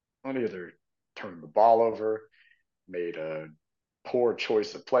and either turned the ball over, made a poor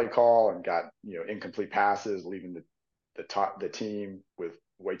choice of play call, and got incomplete passes, leaving the team with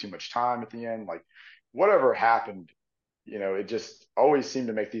way too much time at the end. Like whatever happened, it just always seemed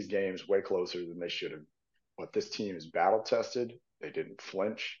to make these games way closer than they should have. But this team is battle tested. They didn't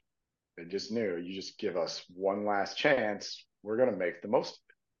flinch. They just knew you just give us one last chance, we're going to make the most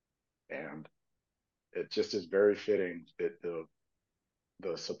of it. And it just is very fitting that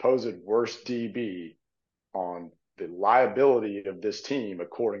the supposed worst DB on the liability of this team,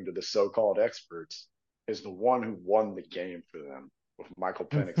 according to the so-called experts, is the one who won the game for them, with Michael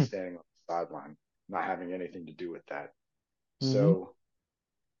Penix Hmm. standing on the sideline, not having anything to do with that. Hmm. So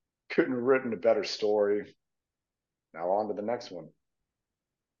couldn't have written a better story. Now on to the next one.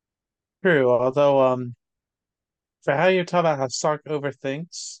 True. Although, for how you talk about how Sark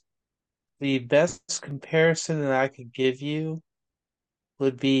overthinks, the best comparison that I could give you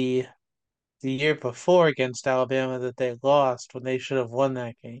would be the year before against Alabama that they lost when they should have won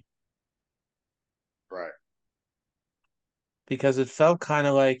that game Right. because it felt kind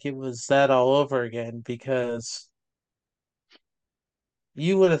of like it was that all over again because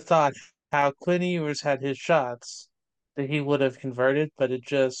you would have thought how Quinn Ewers had his shots that he would have converted, but it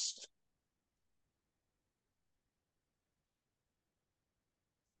just,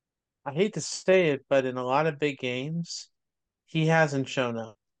 I hate to say it, but in a lot of big games, he hasn't shown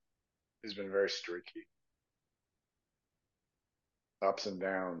up. He's been very streaky, ups and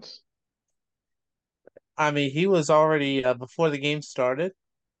downs. I mean, he was already, before the game started,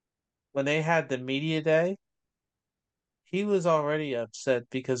 when they had the media day, he was already upset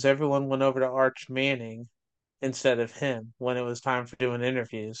because everyone went over to Arch Manning instead of him when it was time for doing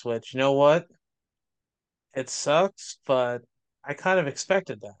interviews, which, you know what? It sucks, but I kind of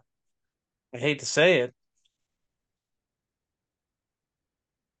expected that. I hate to say it,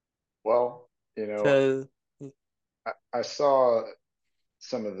 Well, because I saw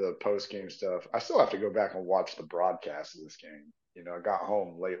some of the post game stuff. I still have to go back and watch the broadcast of this game. I got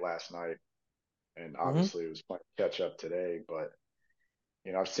home late last night, and hmm obviously it was playing catch up today. But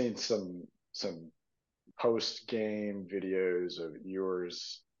I've seen some post game videos of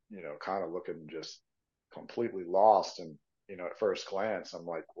viewers, kind of looking just completely lost. And at first glance, I'm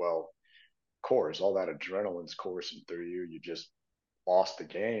like, well, of course, all that adrenaline's coursing through you. You just lost the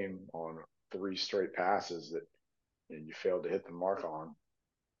game on three straight passes that you failed to hit the mark on.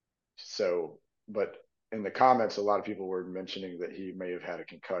 So, but in the comments, a lot of people were mentioning that he may have had a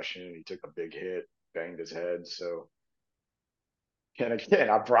concussion. He took a big hit, banged his head. So, and again,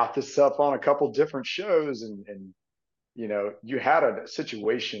 I brought this up on a couple different shows, and you had a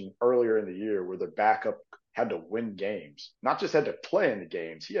situation earlier in the year where the backup had to win games, not just had to play in the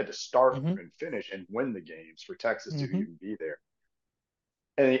games. He had to start hmm and finish and win the games for Texas to hmm even be there.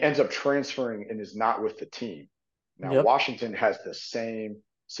 And he ends up transferring and is not with the team. Now, Yep. Washington has the same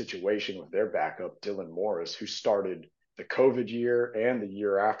situation with their backup, Dylan Morris, who started the COVID year and the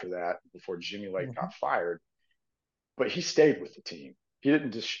year after that before Jimmy Lake hmm got fired, but he stayed with the team. He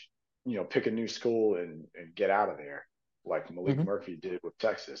didn't just, pick a new school and get out of there like Malik hmm Murphy did with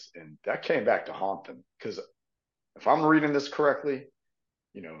Texas. And that came back to haunt them because if I'm reading this correctly,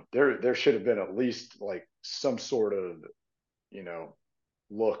 there should have been at least like some sort of, you know,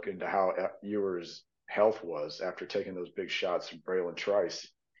 look into how Ewer's health was after taking those big shots from Braylon Trice.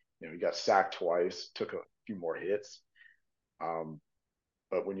 He got sacked twice, took a few more hits. Um,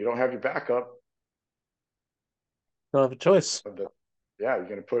 but when you don't have your backup, Don't have a choice. yeah, you're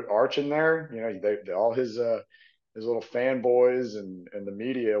going to put Arch in there. All his little fanboys and the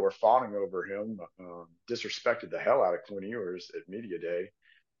media were fawning over him, disrespected the hell out of Quinn Ewers at media day.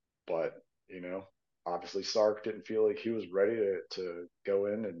 But obviously Sark didn't feel like he was ready to go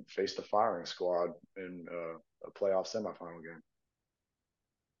in and face the firing squad in a playoff semifinal game.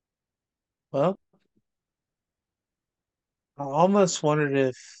 Well, I almost wondered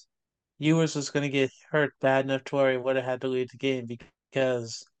if Ewers was going to get hurt bad enough to where he would have had to leave the game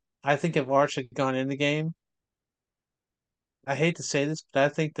because I think if Arch had gone in the game, I hate to say this, but I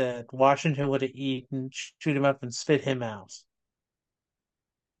think that Washington would have eaten, shoot him up, and spit him out.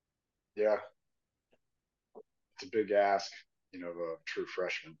 Yeah, it's a big ask, of a true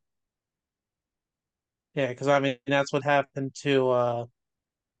freshman. Yeah, because I mean that's what happened to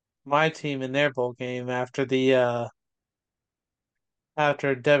my team in their bowl game after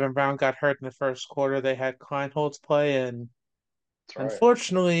Devin Brown got hurt in the first quarter. They had Kleinholtz play, and That's right.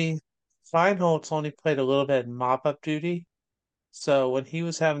 unfortunately, Kleinholtz only played a little bit in mop-up duty. So when he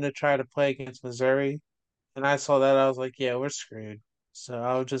was having to try to play against Missouri, and I saw that, I was like, yeah, we're screwed. So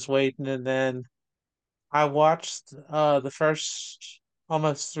I was just waiting, and then I watched the first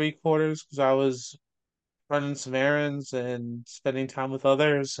almost three quarters because I was running some errands and spending time with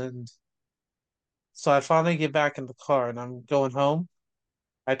others, and so I finally get back in the car and I'm going home.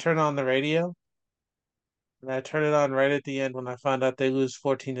 I turn on the radio and I turn it on right at the end when I find out they lose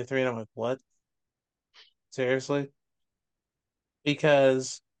 14-3, and I'm like, what? Seriously?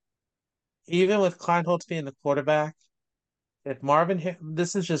 Because even with Kleinholtz being the quarterback, if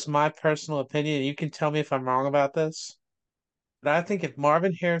this is just my personal opinion, you can tell me if I'm wrong about this, but I think if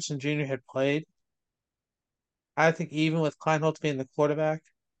Marvin Harrison Jr. had played, I think even with Kleinholtz being the quarterback,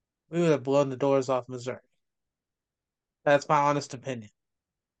 we would have blown the doors off Missouri. That's my honest opinion.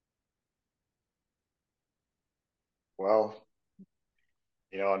 Well,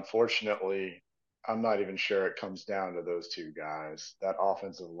 unfortunately, I'm not even sure it comes down to those two guys. That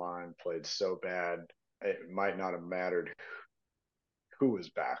offensive line played so bad, it might not have mattered who was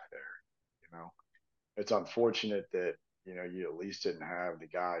back there. It's unfortunate that, you at least didn't have the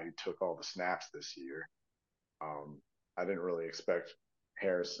guy who took all the snaps this year. Um, I didn't really expect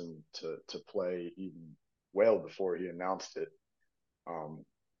Harrison to play even well before he announced it. Um,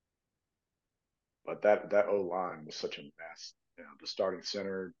 but that O line was such a mess. the starting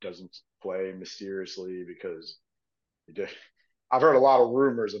center doesn't play mysteriously because he did. I've heard a lot of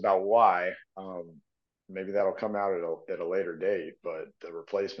rumors about why. Maybe that'll come out at a later date, but the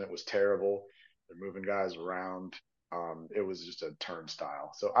replacement was terrible. They're moving guys around. It was just a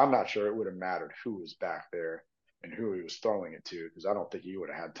turnstile. So I'm not sure it would have mattered who was back there and who he was throwing it to because I don't think he would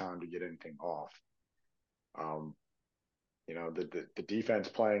have had time to get anything off. Um, the defense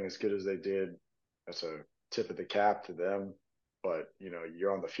playing as good as they did, that's a tip of the cap to them. But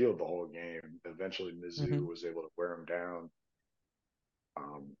you're on the field the whole game. Eventually, Hmm. Mizzou was able to wear them down.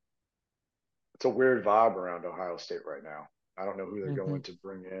 Um, it's a weird vibe around Ohio State right now. I don't know who they're Hmm. going to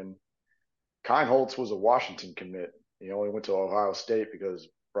bring in. Holtz was a Washington commit. He only went to Ohio State because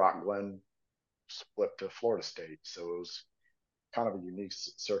Brock Glenn split to Florida State. So it was kind of a unique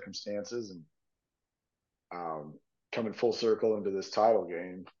circumstances. And coming full circle into this title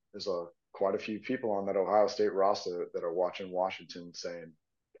game, there's quite a few people on that Ohio State roster that are watching Washington saying,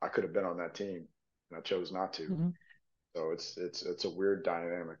 "I could have been on that team, and I chose not to." Hmm. So it's a weird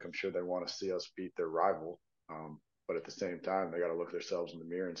dynamic. I'm sure they want to see us beat their rival, but at the same time, they got to look themselves in the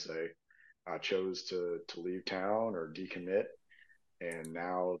mirror and say, "I chose to leave town or decommit, and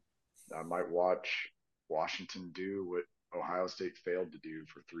now I might watch Washington do what Ohio State failed to do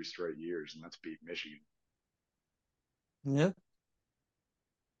for 3 straight years, and that's beat Michigan." Yeah.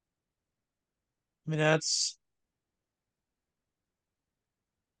 I mean, that's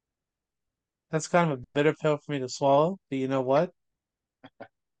kind of a bitter pill for me to swallow, but you know what?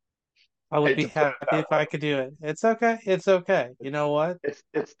 I I would hate be to put it happy that if I way. could do it. It's okay. It's okay. You know what?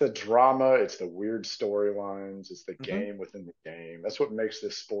 It's the drama, it's the weird storylines, it's the Hmm. game within the game. That's what makes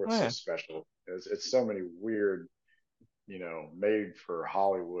this sport Oh so yeah. special. It's so many weird, made for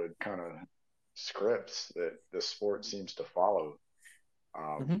Hollywood kind of scripts that the sport seems to follow.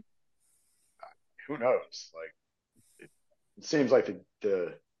 Um, Hmm. who knows? Like it seems like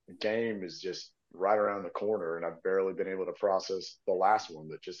the game is just right around the corner, and I've barely been able to process the last one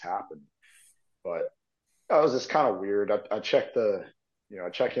that just happened. But that was just kind of weird. I check I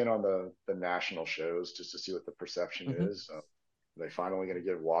check in on the national shows just to see what the perception Hmm. is. Are they finally going to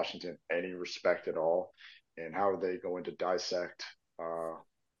give Washington any respect at all? And how are they going to dissect uh,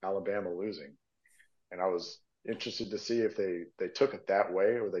 Alabama losing? And I was interested to see if they took it that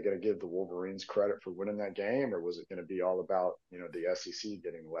way. Or were they going to give the Wolverines credit for winning that game, or was it going to be all about the SEC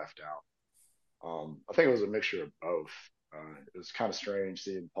getting left out? I think it was a mixture of both. It was kind of strange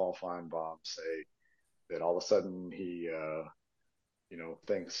seeing Paul Feinbaum say that all of a sudden he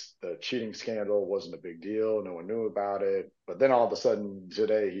thinks the cheating scandal wasn't a big deal. No one knew about it. But then all of a sudden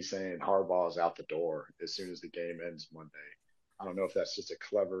today he's saying Harbaugh is out the door as soon as the game ends Monday. I don't know if that's just a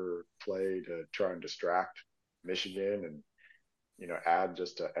clever play to try and distract Michigan and add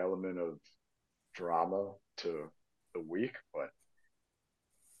just an element of drama to the week. But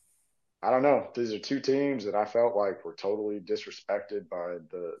I don't know. These are two teams that I felt like were totally disrespected by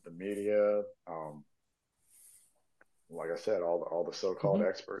the media. Like I said, all the so-called Hmm.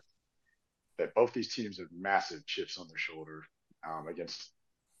 experts that both these teams have massive chips on their shoulder against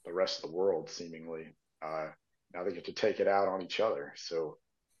the rest of the world, seemingly. Uh, now they get to take it out on each other. So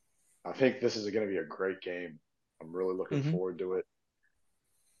I think this is going to be a great game. I'm really looking Hmm. forward to it.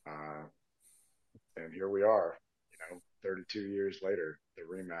 Uh, and here we are, 32 years later, the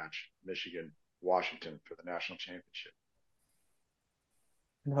rematch, Michigan, Washington for the national championship.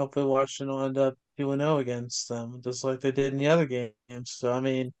 And hopefully Washington will end up 2-0 against them, just like they did in the other games. So I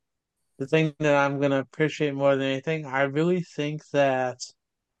mean, the thing that I'm gonna appreciate more than anything, I really think that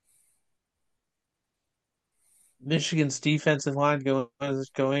Michigan's defensive line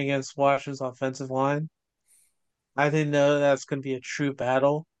going against Washington's offensive line. I didn't know that's going to be a true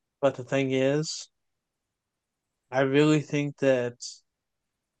battle, but the thing is, I really think that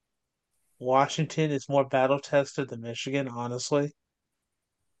Washington is more battle tested than Michigan, honestly,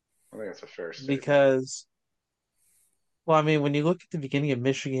 I think that's a fair statement. because, well, I mean, when you look at the beginning of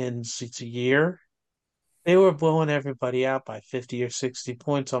Michigan's year, they were blowing everybody out by 50 or 60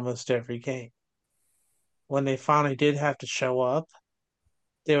 points almost every game. When they finally did have to show up,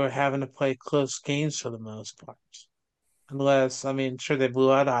 they were having to play close games for the most part. Unless, I mean, sure, they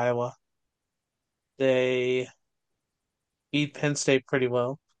blew out Iowa. They beat Penn State pretty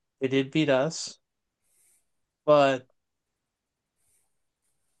well. They did beat us, but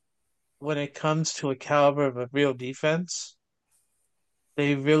when it comes to a caliber of a real defense,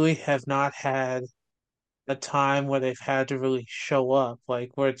 they really have not had a time where they've had to really show up,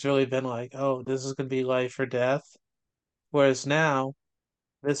 like where it's really been like, oh, this is going to be life or death. Whereas now,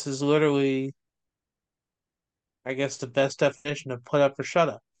 this is literally, I guess, the best definition of put up or shut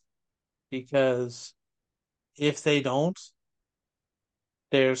up. Because if they don't,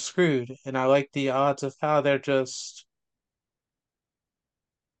 they're screwed. And I like the odds of how they're just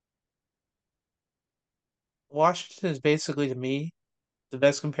Washington is basically to me the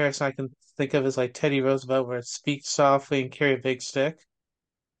best comparison I can think of is like Teddy Roosevelt, where it's speak softly and carry a big stick.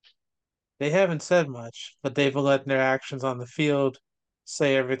 They haven't said much, but they've let their actions on the field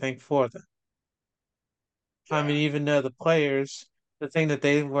say everything for them. I Yeah, mean, even though the players, the thing that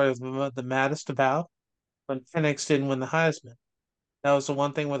they were the maddest about when Penix didn't win the Heisman, that was the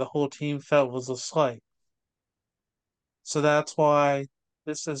one thing where the whole team felt was a slight. So that's why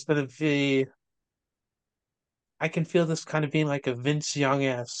this is going to be. I can feel this kind of being like a Vince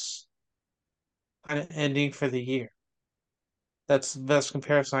Young-esque kind of ending for the year. That's the best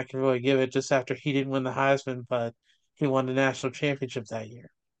comparison I can really give it, just after he didn't win the Heisman, but he won the national championship that year.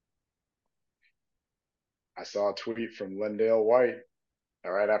 I saw a tweet from Lindale White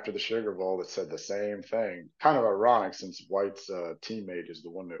right after the Sugar Bowl that said the same thing. Kind of ironic since White's teammate is the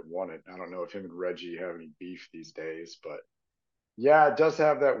one that won it. I don't know if him and Reggie have any beef these days, but yeah, it does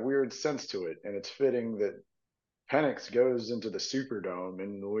have that weird sense to it, and it's fitting that Penix goes into the Superdome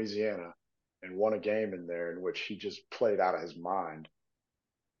in Louisiana and won a game in there in which he just played out of his mind.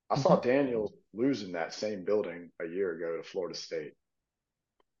 I saw Mhm. Daniel lose in that same building a year ago to Florida State.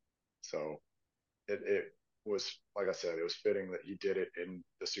 So it was, like I said, it was fitting that he did it in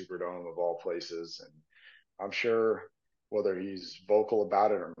the Superdome of all places. And I'm sure whether he's vocal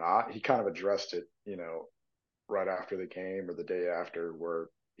about it or not, he kind of addressed it, right after the game or the day after, where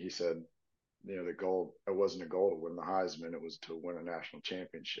he said, the goal, it wasn't a goal to win the Heisman, it was to win a national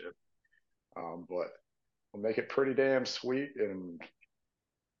championship. But we'll make it pretty damn sweet and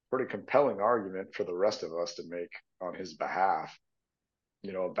pretty compelling argument for the rest of us to make on his behalf,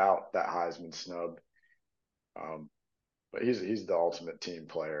 about that Heisman snub. Um, but he's the ultimate team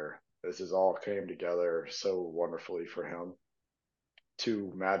player. This has all came together so wonderfully for him.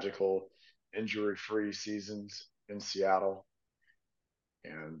 Two magical, injury-free seasons in Seattle,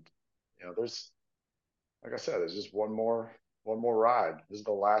 and there's, like I said, there's just one more ride. This is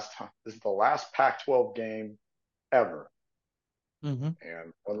the last Pac-12 game ever, Mhm.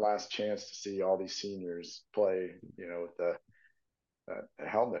 and one last chance to see all these seniors play. With the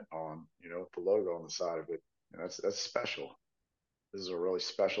helmet on, with the logo on the side of it. That's special. This is a really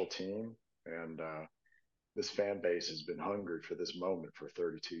special team, and this fan base has been hungry for this moment for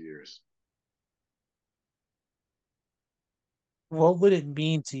 32 years. What would it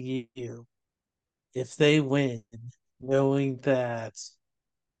mean to you if they win, knowing that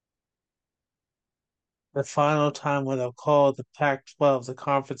the final time when they'll call the Pac-12 the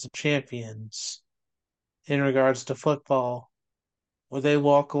Conference of Champions in regards to football, will they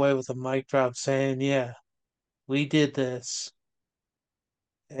walk away with a mic drop saying, "Yeah, we did this,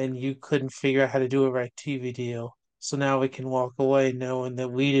 and you couldn't figure out how to do a right TV deal, so now we can walk away knowing that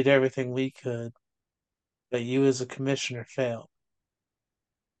we did everything we could, but you as a commissioner failed."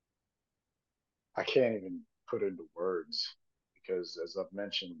 I can't even put into words because, as I've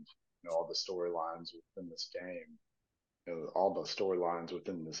mentioned, all the storylines within this game, all the storylines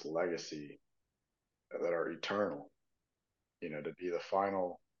within this legacy that are eternal. To be the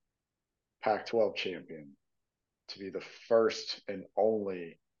final Pac-12 champion, to be the first and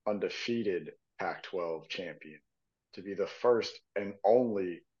only undefeated Pac-12 champion, to be the first and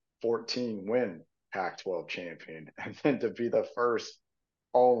only 14-win Pac-12 champion, and then to be the first,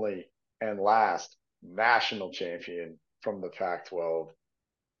 only, and last national champion from the Pac-12.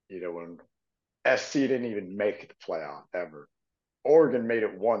 When SC didn't even make the playoff ever. Oregon made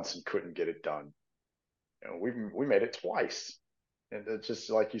it once and couldn't get it done. We made it twice, and it's just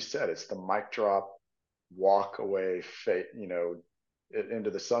like you said, it's the mic drop, walk away, into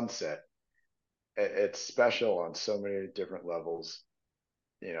the sunset. It's special on so many different levels.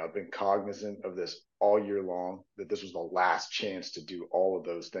 I've been cognizant of this all year long, that this was the last chance to do all of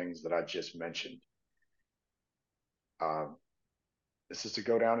those things that I just mentioned. Um, this is to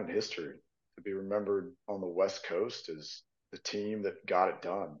go down in history, to be remembered on the West Coast as the team that got it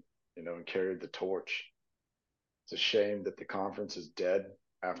done, and carried the torch. It's a shame that the conference is dead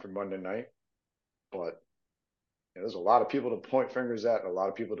after Monday night, but there's a lot of people to point fingers at and a lot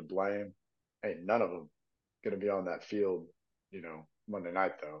of people to blame. Ain't none of them going to be on that field, Monday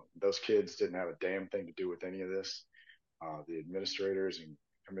night, though. Those kids didn't have a damn thing to do with any of this. The administrators and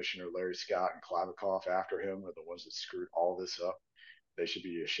Commissioner Larry Scott and Klavikoff after him are the ones that screwed all this up. They should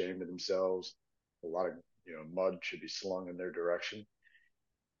be ashamed of themselves. A lot of mud should be slung in their direction,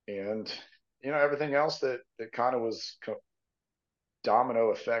 and everything else that kind of was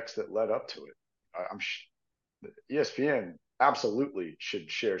domino effects that led up to it. I'm ESPN absolutely should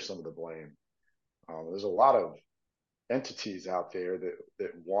share some of the blame. There's a lot of entities out there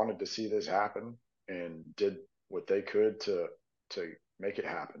that wanted to see this happen and did what they could to make it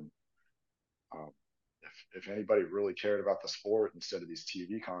happen. Um, if anybody really cared about the sport instead of these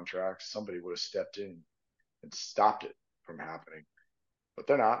TV contracts, somebody would have stepped in and stopped it from happening. But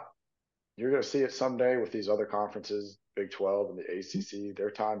they're not. You're going to see it someday with these other conferences, Big 12 and the ACC.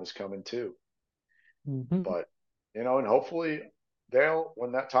 Their time is coming too. Mm-hmm. But and hopefully they'll,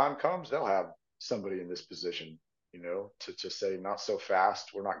 when that time comes, they'll have somebody in this position, to say not so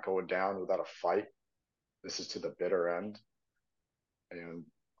fast. We're not going down without a fight. This is to the bitter end. And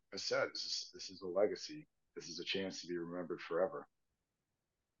like I said, this is a legacy. This is a chance to be remembered forever.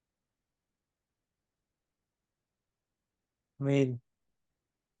 I mean,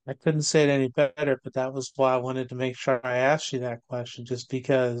 I couldn't say it any better, but that was why I wanted to make sure I asked you that question, just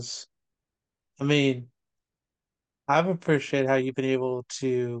because, I mean, I've appreciated how you've been able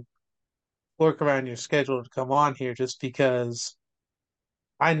to work around your schedule to come on here just because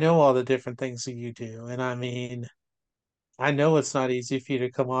I know all the different things that you do. And I mean, I know it's not easy for you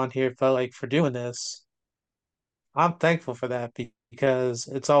to come on here, but like for doing this, I'm thankful for that because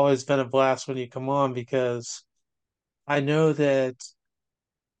it's always been a blast when you come on because I know that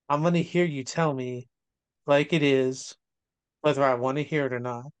I'm going to hear you tell me like it is, whether I want to hear it or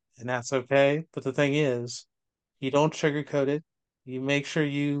not. And that's okay. But the thing is, you don't sugarcoat it. You make sure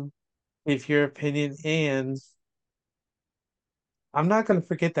you give your opinion. And I'm not going to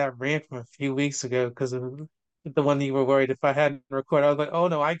forget that rant from a few weeks ago because of the one you were worried if I hadn't recorded. I was like, oh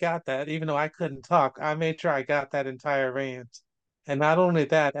no, I got that. Even though I couldn't talk, I made sure I got that entire rant. And not only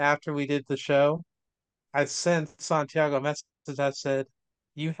that, after we did the show, I sent Santiago a message that said,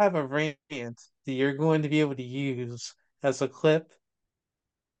 you have a rant that you're going to be able to use as a clip.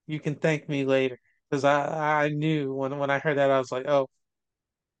 You can thank me later. Because I knew when I heard that, I was like, oh,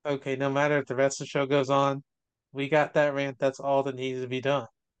 okay, no matter if the rest of the show goes on, we got that rant. That's all that needs to be done.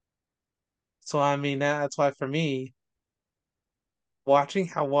 So, I mean, that's why for me, watching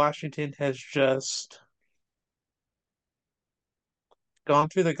how Washington has just gone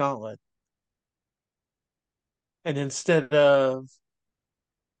through the gauntlet, and instead of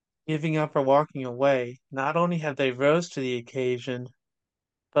giving up or walking away, not only have they rose to the occasion,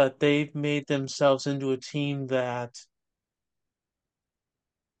 but they've made themselves into a team that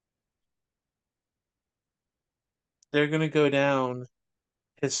they're going to go down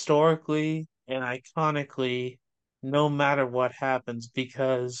historically and iconically no matter what happens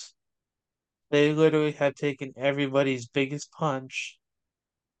because they literally have taken everybody's biggest punch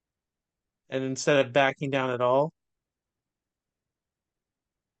and instead of backing down at all,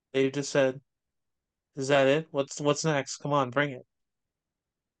 they've just said, is that it? What's next? Come on, bring it.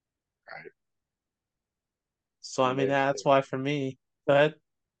 Right. So I And mean they've, that's they've why for me, but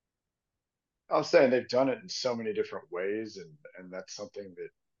I was saying they've done it in so many different ways, and that's something that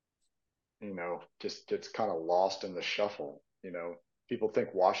just gets kind of lost in the shuffle. People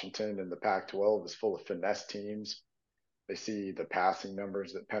think Washington and the Pac-12 is full of finesse teams. They see the passing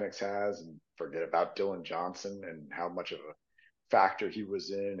numbers that Penix has and forget about Dylan Johnson and how much of a factor he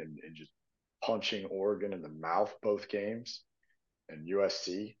was in and just punching Oregon in the mouth both games and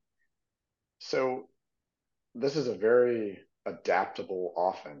USC. So this is a very adaptable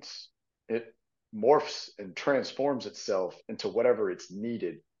offense. It morphs and transforms itself into whatever it's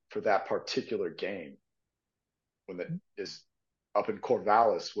needed for that particular game. When it is up in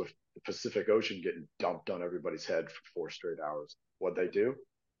Corvallis with the Pacific Ocean getting dumped on everybody's head for 4 straight hours, what'd they do?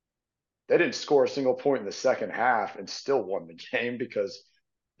 They didn't score a single point in the second half and still won the game because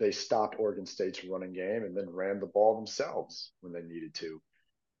they stopped Oregon State's running game and then ran the ball themselves when they needed to.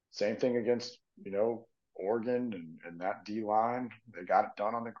 Same thing against, Oregon and that D line. They got it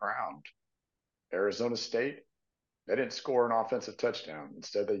done on the ground. Arizona State, they didn't score an offensive touchdown.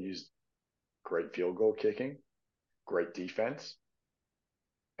 Instead, they used great field goal kicking, great defense,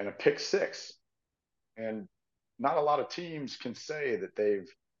 and a pick six. And not a lot of teams can say that they've,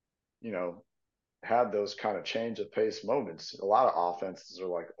 you know, had those kind of change of pace moments. A lot of offenses are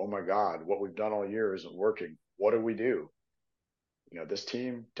like, oh my God, what we've done all year isn't working. What do we do? This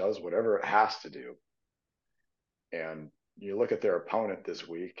team does whatever it has to do. And you look at their opponent this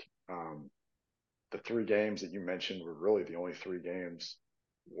week, the 3 games that you mentioned were really the only 3 games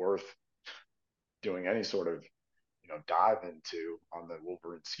worth doing any sort of, dive into on the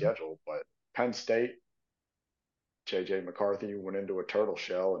Wolverine schedule. But Penn State, JJ McCarthy went into a turtle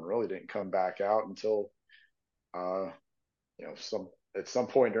shell and really didn't come back out until, uh, some at some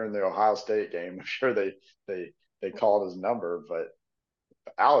point during the Ohio State game. I'm sure they called his number, but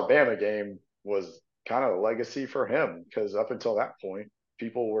the Alabama game was kind of a legacy for him because up until that point,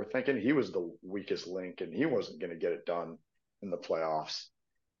 people were thinking he was the weakest link and he wasn't going to get it done in the playoffs.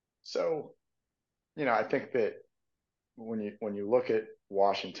 So, I think that when you look at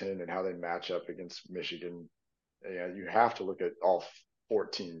Washington and how they match up against Michigan, you have to look at all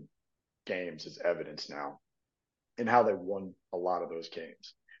 14 games as evidence now and how they won a lot of those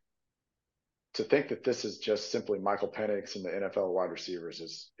games. To think that this is just simply Michael Penix and the NFL wide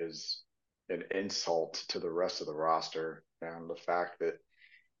receivers is an insult to the rest of the roster, and the fact that,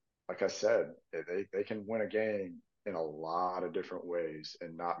 like I said, they can win a game in a lot of different ways,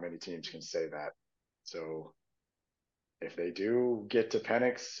 and not many teams can say that. So if they do get to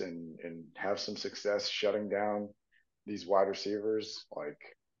Penix and have some success shutting down these wide receivers, like,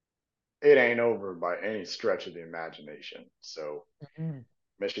 it ain't over by any stretch of the imagination. So Mm-hmm.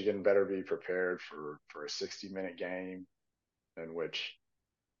 Michigan better be prepared for a 60-minute game in which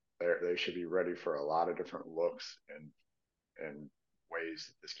they should be ready for a lot of different looks and ways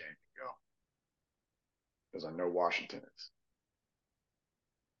that this game can go. Because I know Washington is.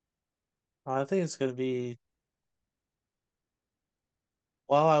 I think it's going to be.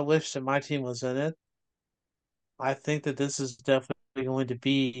 Well, I wish that my team was in it. I think that this is definitely going to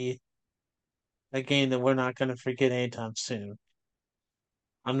be a game that we're not going to forget anytime soon.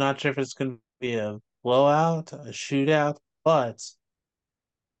 I'm not sure if it's going to be a blowout, a shootout, but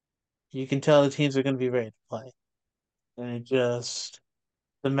you can tell the teams are going to be ready to play. And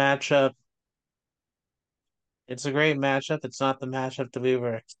the matchup, it's a great matchup. It's not the matchup that we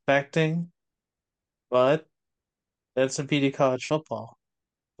were expecting, but that's the beauty of college football.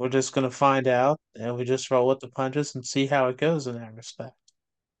 We're just going to find out, and we just roll with the punches and see how it goes in that respect.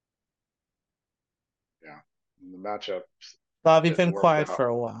 Yeah. And the matchups Bob, you've that been worked quiet out. for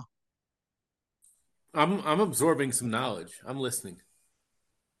a while. I'm absorbing some knowledge. I'm listening.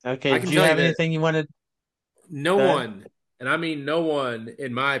 Okay, I can do you tell you have that anything you wanted? no Go ahead. one, and I mean no one,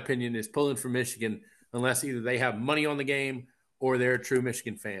 in my opinion, is pulling for Michigan unless either they have money on the game or they're a true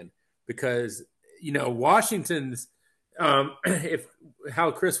Michigan fan. Because Washington's, if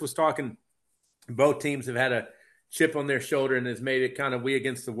how Chris was talking, both teams have had a chip on their shoulder and has made it kind of we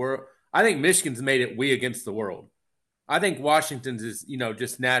against the world. I think Michigan's made it we against the world. I think Washington's is,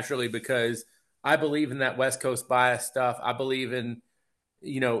 just naturally because I believe in that West Coast bias stuff. I believe in,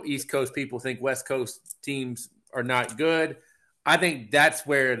 East Coast people think West Coast teams are not good. I think that's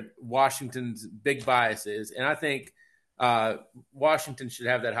where Washington's big bias is. And I think Washington should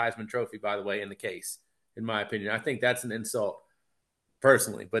have that Heisman Trophy, by the way, in the case, in my opinion. I think that's an insult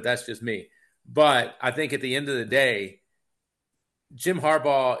personally, but that's just me. But I think at the end of the day, Jim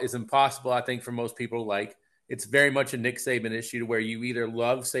Harbaugh is impossible, I think, for most people to like. It's very much a Nick Saban issue to where you either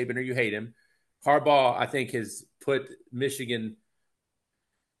love Saban or you hate him. Harbaugh, I think, has put Michigan,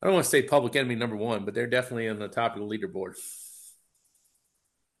 I don't want to say public enemy number one, but they're definitely on the top of the leaderboard.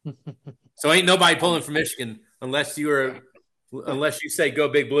 So ain't nobody pulling for Michigan unless unless you say go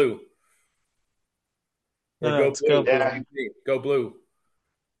Big Blue or No, go it's go Blue. blue. Yeah, Go Blue.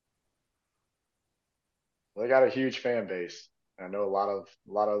 they got a huge fan base. I know a lot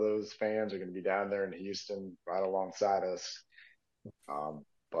of those fans are going to be down there in Houston, right alongside us.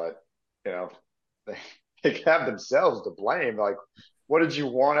 But you know, they, they have themselves to blame. Like, what did you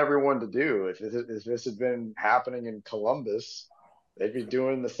want everyone to do? If this had been happening in Columbus, they'd be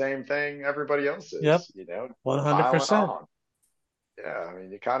doing the same thing everybody else Yep, is. Piling 100%. on. Yeah, I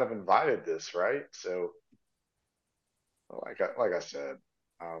mean, you kind of invited this, right? So, like I said,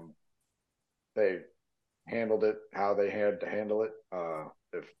 um, they handled it how they had to handle it.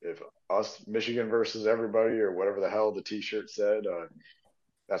 If us Michigan versus everybody or whatever the hell the T-shirt said,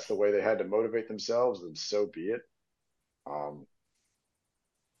 that's the way they had to motivate themselves, then so be it. Um,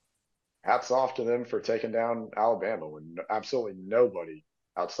 Hats off to them for taking down Alabama when absolutely nobody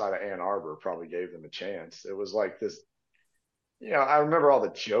outside of Ann Arbor probably gave them a chance. It was like this. I remember all the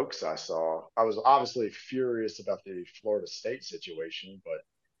jokes I saw. I was obviously furious about the Florida State situation, but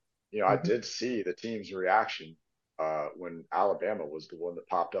I Mhm. did see the team's reaction when Alabama was the one that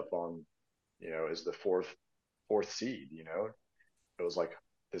popped up on, as the fourth seed. It was like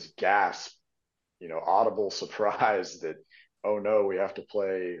this gasp, audible surprise that, oh no, we have to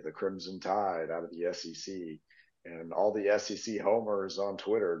play the Crimson Tide out of the SEC. And all the SEC homers on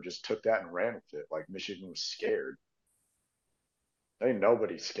Twitter just took that and ran with it, like Michigan was scared. Ain't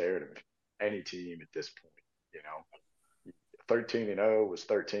nobody scared of any team at this point. You know, 13-0 was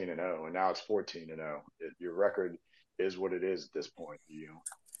 13-0, and now it's 14-0. Your record is what it is at this point.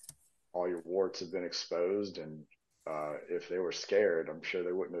 All your warts have been exposed, and if they were scared, I'm sure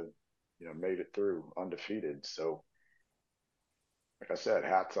they wouldn't have, made it through undefeated. So, like I said,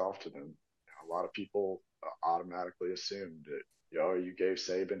 hats off to them. A lot of people automatically assumed that you gave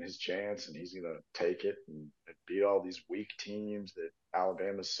Saban his chance, and he's gonna take it and beat all these weak teams that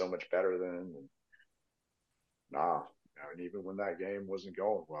Alabama's so much better than. And nah, and even when that game wasn't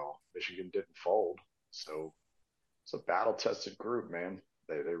going well, Michigan didn't fold. So it's a battle tested group, man.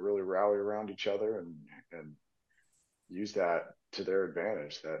 They really rally around each other and use that to their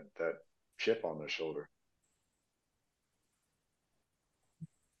advantage. That chip on their shoulder.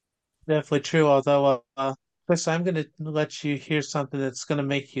 Definitely true. Although, Chris, I'm going to let you hear something that's going to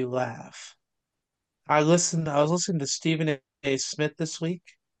make you laugh. I was listening to Stephen A. Smith this week,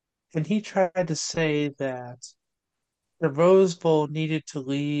 and he tried to say that the Rose Bowl needed to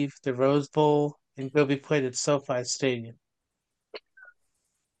leave the Rose Bowl and go be played at SoFi Stadium.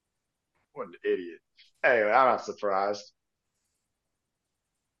 What an idiot. Hey, I'm not surprised.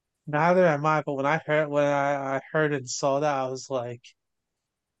 Neither am I, but when I heard and saw that, I was like,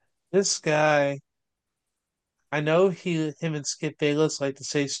 this guy. I know him and Skip Bayless like to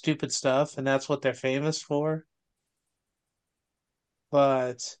say stupid stuff, and that's what they're famous for.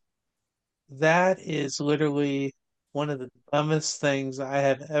 But that is literally one of the dumbest things I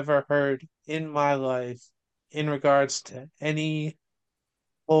have ever heard in my life in regards to any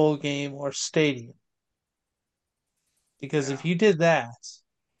bowl game or stadium. Because Yeah. if you did that,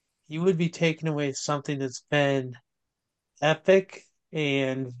 you would be taking away something that's been epic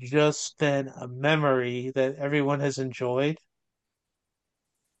and just been a memory that everyone has enjoyed.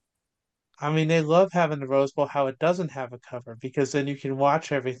 I mean, they love having the Rose Bowl how it doesn't have a cover because then you can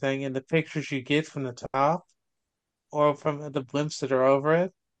watch everything and the pictures you get from the top or from the blimps that are over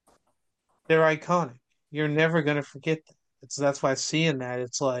it, they're iconic. You're never gonna forget them. That's why seeing that,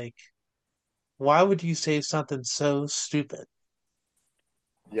 it's like, why would you say something so stupid?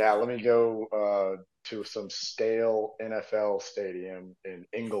 Yeah, let me go to some stale NFL stadium in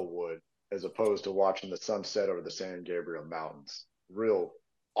Inglewood as opposed to watching the sunset over the San Gabriel Mountains. Real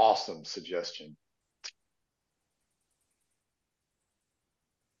awesome suggestion.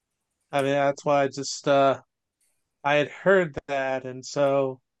 I mean, that's why I had heard that, and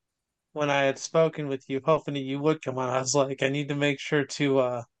so when I had spoken with you, hoping that you would come on, I was like, I need to make sure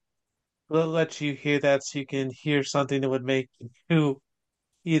to let you hear that so you can hear something that would make you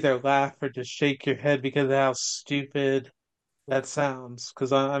either laugh or just shake your head because of how stupid that sounds.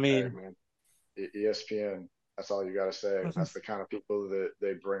 Because I Hey, mean, man, ESPN, that's all you got to say. That's the kind of people that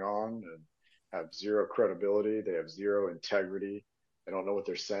they bring on and have zero credibility. They have zero integrity. They don't know what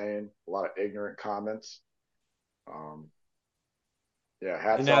they're saying. A lot of ignorant comments. Um, yeah, and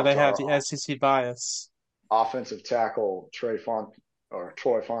hats now off they to have our the SEC bias. offensive tackle Troy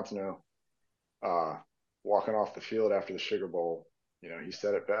Fontenot uh, walking off the field after the Sugar Bowl. He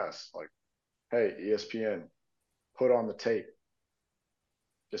said it best. Like, hey, ESPN, put on the tape.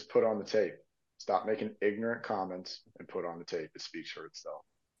 Just put on the tape. Stop making ignorant comments and put on the tape. It speaks for itself.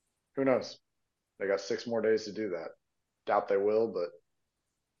 Who knows? They got 6 more days to do that. Doubt they will, but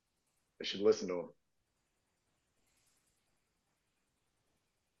they should listen to them.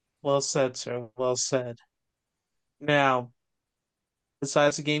 Well said, sir. Well said. Now,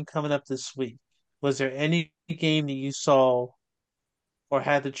 besides the game coming up this week, was there any game that you saw or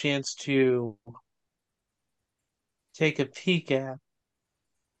had the chance to take a peek at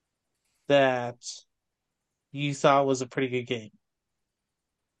that you thought was a pretty good game?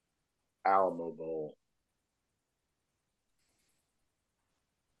 Alamo Bowl.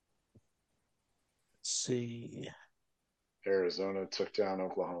 Let's see. Arizona took down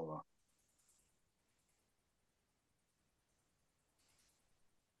Oklahoma.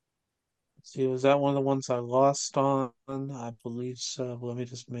 See, was that one of the ones I lost on? I believe so. Let me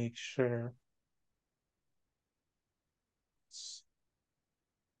just make sure.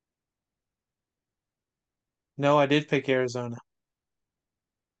 No, I did pick Arizona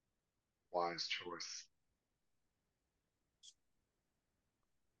Wise choice.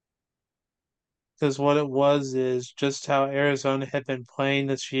 because what it was is just how Arizona had been playing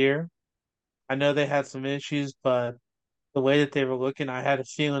this year. I know they had some issues, but the way that they were looking, I had a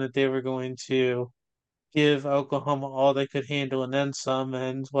feeling that they were going to give Oklahoma all they could handle and then some.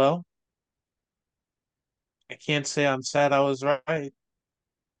 And well, I can't say I'm sad I was right.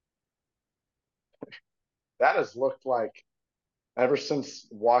 That has looked like ever since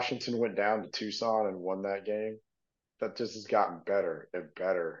Washington went down to Tucson and won that game, that just has gotten better and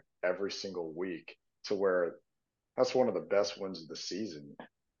better every single week to where that's one of the best wins of the season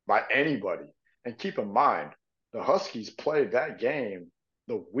by anybody. And keep in mind, the Huskies played that game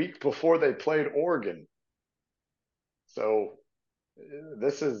the week before they played Oregon. So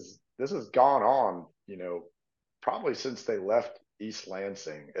this has gone on, probably since they left East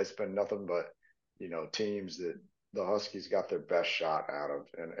Lansing. It's been nothing but, teams that the Huskies got their best shot out of.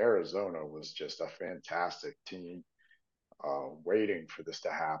 And Arizona was just a fantastic team, waiting for this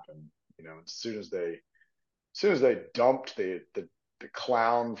to happen. As soon as they dumped the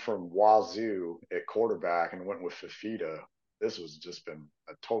clown from Wazoo at quarterback and went with Fafita, this was just been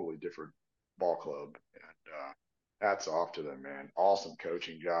a totally different ball club. And hats off to them, man. Awesome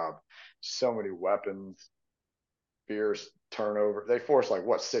coaching job. So many weapons, fierce turnover. They forced like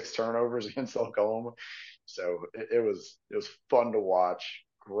what 6 turnovers against Oklahoma. So it was fun to watch.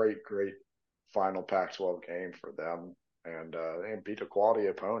 Great final Pac-12 game for them, and they beat a quality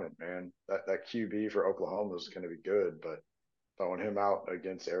opponent. Man, that QB for Oklahoma is going to be good, but throwing him out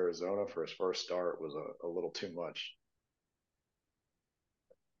against Arizona for his first start was a little too much.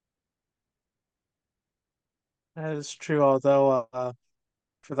 That is true, although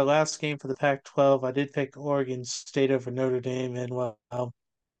for the last game for the Pac-12, I did pick Oregon State over Notre Dame, and well,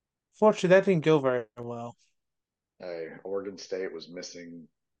 fortunately that didn't go very well. Hey, Oregon State was missing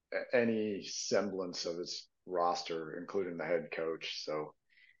any semblance of its roster, including the head coach. So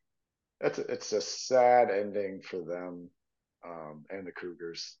it's a sad ending for them, and the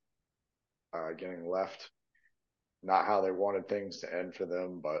Cougars, getting left. Not how they wanted things to end for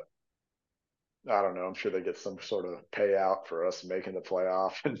them, but I don't know. I'm sure they get some sort of payout for us making the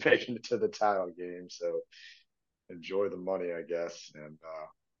playoff and making it to the title game. So enjoy the money, I guess, and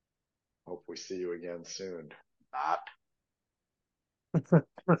hope we see you again soon. Not.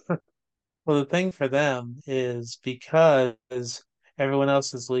 Well, the thing for them is because everyone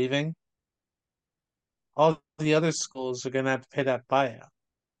else is leaving, all the other schools are going to have to pay that buyout.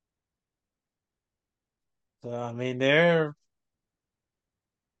 So, I mean,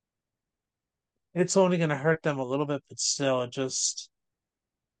 it's only going to hurt them a little bit, but still,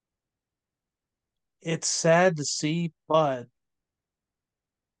 it's sad to see, but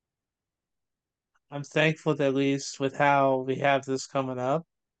I'm thankful that at least with how we have this coming up,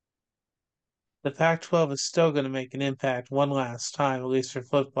 the Pac-12 is still going to make an impact one last time, at least for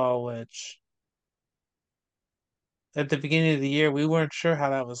football, which at the beginning of the year, we weren't sure how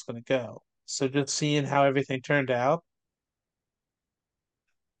that was going to go. So just seeing how everything turned out,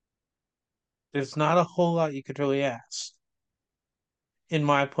 there's not a whole lot you could really ask, in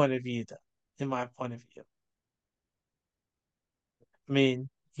my point of view, though. In my point of view. I mean,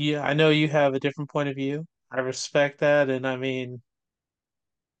 yeah, I know you have a different point of view. I respect that. And I mean,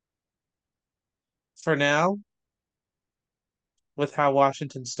 for now, with how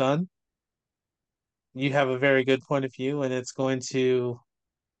Washington's done, you have a very good point of view, and it's going to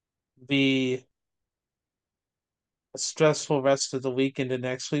be a stressful rest of the week into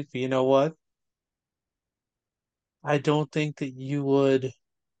next week. But you know what? I don't think that you would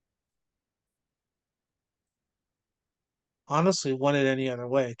honestly want it any other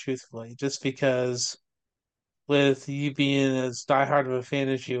way, truthfully, just because with you being as diehard of a fan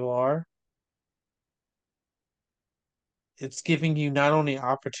as you are, it's giving you not only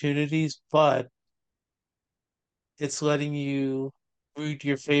opportunities, but it's letting you root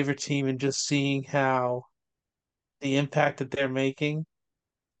your favorite team and just seeing how the impact that they're making,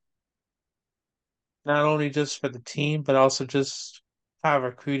 not only just for the team, but also just how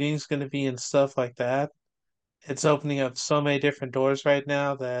recruiting is going to be and stuff like that. It's opening up so many different doors right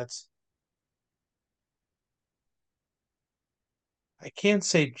now that I can't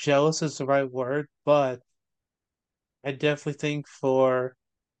say jealous is the right word, but I definitely think for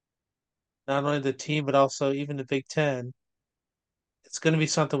not only the team, but also even the Big Ten, it's going to be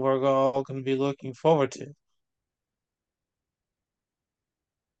something we're all going to be looking forward to.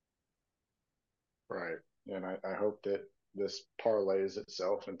 Right. And I hope that this parlays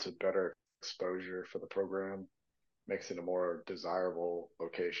itself into better exposure for the program, makes it a more desirable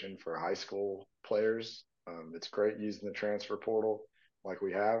location for high school players. It's great using the transfer portal like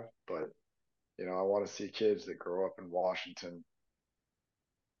we have, but I want to see kids that grow up in Washington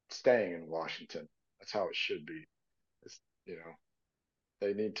staying in Washington. That's how it should be. It's, you know,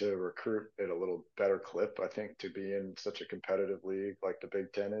 they need to recruit at a little better clip, I think, to be in such a competitive league like the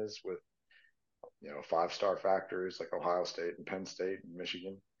Big Ten is with, 5-star factories like Ohio State and Penn State and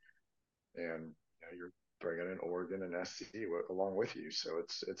Michigan. And you're bringing in Oregon and SC along with you. So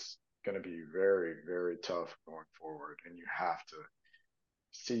it's going to be very, very tough going forward. And you have to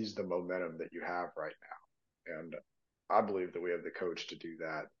seize the momentum that you have right now. And I believe that we have the coach to do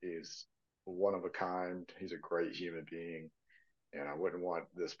that. He's one of a kind. He's a great human being. And I wouldn't want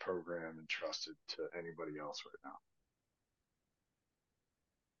this program entrusted to anybody else right now.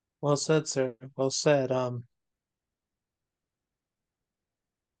 Well said, sir. Well said.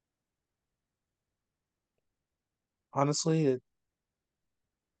 Honestly,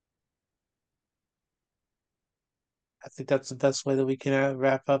 I think that's the best way that we can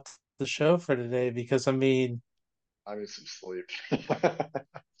wrap up the show for today because I need some sleep.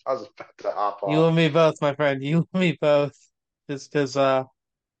 I was about to hop you off. and me both, my friend. You and me both. Just because, I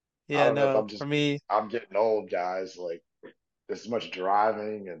yeah, don't know if no, for me, I'm getting old, guys. Like this much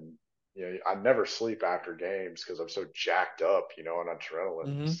driving and I never sleep after games because I'm so jacked up, on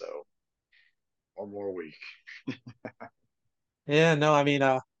adrenaline. hmm So one more week. yeah, no,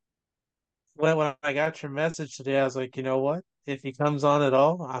 when I got your message today, I was like, you know what? If he comes on at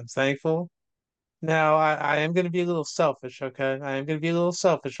all, I'm thankful. Now, I am going to be a little selfish, okay? I am going to be a little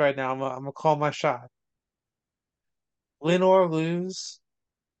selfish right now. I'm gonna call my shot. Win or lose,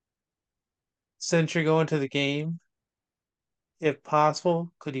 since you're going to the game, if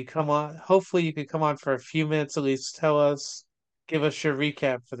possible, could you come on? Hopefully, you could come on for a few minutes at least, give us your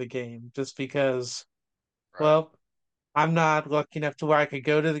recap for the game, just because, Right. well, I'm not lucky enough to where I could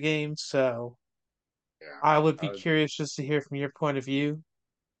go to the game, so Yeah. I would be Of curious just to hear from your point of view.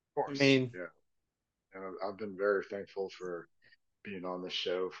 I course. mean, Yeah. And I've been very thankful for being on this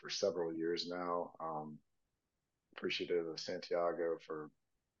show for several years now. Appreciative of Santiago for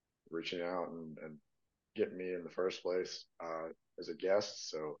reaching out and getting me in the first place as a guest.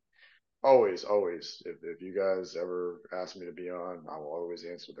 So always, if you guys ever ask me to be on, I will always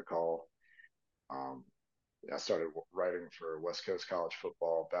answer the call. Um, I started writing for West Coast college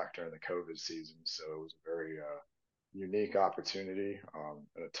football back during the COVID season, so it was a very unique opportunity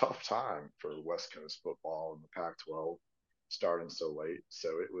and a tough time for West Coast football in the Pac-12 starting so late. So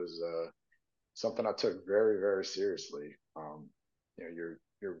it was something I took very, very seriously.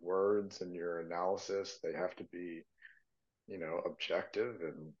 Your words and your analysis, they have to be objective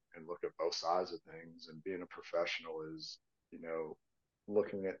and look at both sides of things. And being a professional is, you know,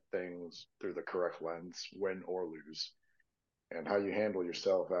 looking at things through the correct lens, win or lose. And how you handle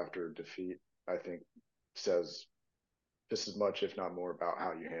yourself after defeat, I think, says just as much, if not more, about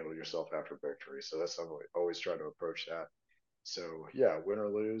how you handle yourself after victory. So that's how I always try to approach that. So yeah, win or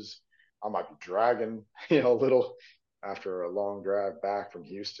lose, I might be dragging, a little after a long drive back from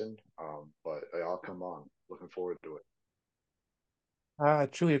Houston, but I'll come on. Looking forward to it. I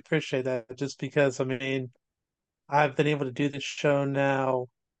truly appreciate that just because, I've been able to do this show now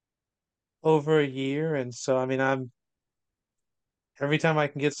over a year, and so, every time I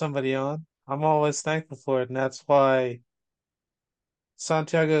can get somebody on, I'm always thankful for it, and that's why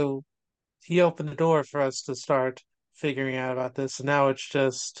Santiago, he opened the door for us to start figuring out about this, and now it's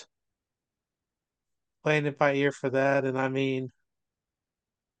just playing it by ear for that, and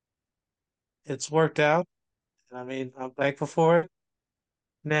it's worked out, and I'm thankful for it.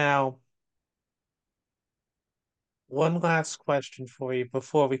 Now, one last question for you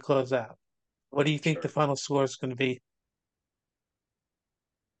before we close out. What do you think the Sure. final score is going to be?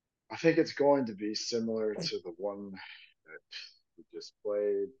 I think it's going to be similar to the one that we just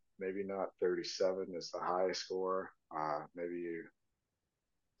played. Maybe not 37 is the high score. Maybe you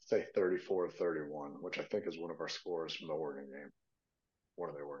say 34-31, which I think is one of our scores from the Oregon game, one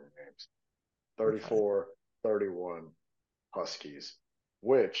of the Oregon games. Okay. 34-31 Huskies,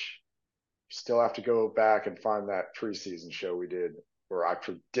 which you still have to go back and find that preseason show we did where I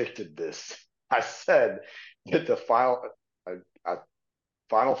predicted this. I said that I, I,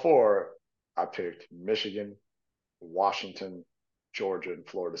 final four, I picked Michigan, Washington, Georgia, and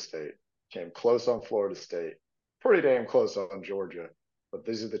Florida State. Came close on Florida State, pretty damn close on Georgia. But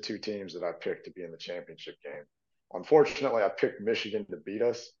these are the two teams that I picked to be in the championship game. Unfortunately, I picked Michigan to beat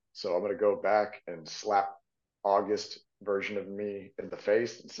us, so I'm going to go back and slap August version of me in the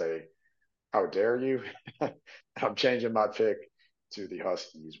face and say, "How dare you?" I'm changing my pick to the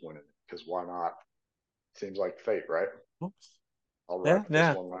Huskies winning because why not? Seems like fate, right? Oops. I'll Yeah, ride with this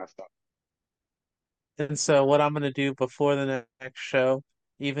yeah. one last time. And so what I'm gonna do before the next show,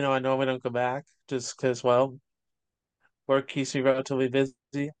 even though I normally don't go back, just because, well, work keeps me relatively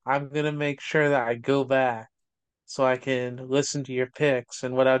busy, I'm gonna make sure that I go back so I can listen to your picks.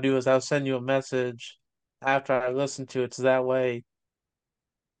 And what I'll do is I'll send you a message after I listen to it, so that way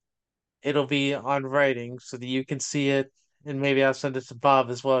it'll be on writing so that you can see it. And maybe I'll send it to Bob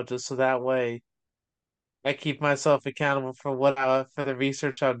as well, just so that way I keep myself accountable for for the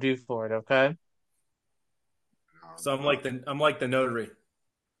research I'll do for it, okay? So I'm No. like the notary.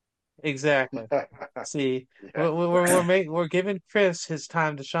 Exactly. See, Yeah. we're giving Chris his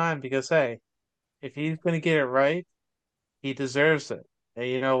time to shine because hey, if he's gonna get it right, he deserves it. And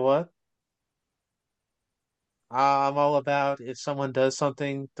you know what? I'm all about if someone does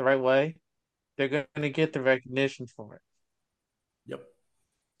something the right way, they're gonna get the recognition for it. Yep.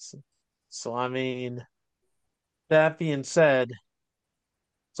 So, that being said,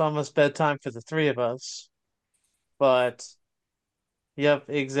 it's almost bedtime for the three of us. But yep,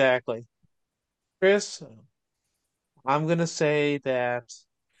 exactly. Chris, I'm gonna say that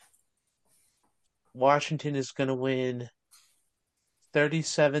Washington is gonna win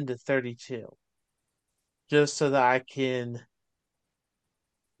 37-32, just so that I can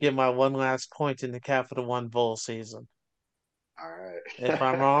get my one last point in the Capital One Bowl season. All If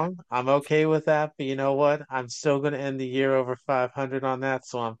I'm right. wrong, I'm okay with that, but you know what? I'm still gonna end the year over 500 on that,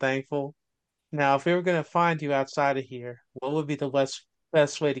 so I'm thankful. Now, if we were gonna find you outside of here, what would be the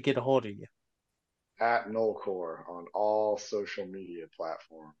best way to get a hold of you? At Nullcore on all social media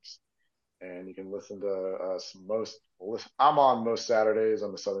platforms. And you can listen to us I'm on most Saturdays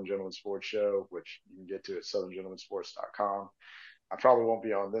on the Southern Gentleman Sports Show, which you can get to at southern.gentlemansports.com. I probably won't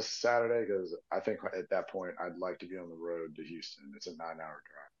be on this Saturday because I think at that point I'd like to be on the road to Houston. It's a 9 hour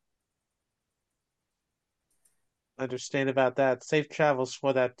drive. Understand about that. Safe travels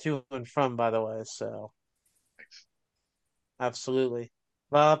for that to and from, by the way. So, Thanks. absolutely.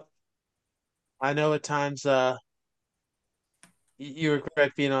 Bob, I know at times you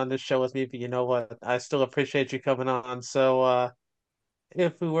regret being on this show with me, but you know what? I still appreciate you coming on. So,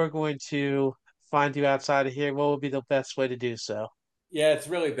 if we were going to find you outside of here, what would be the best way to do so? Yeah, it's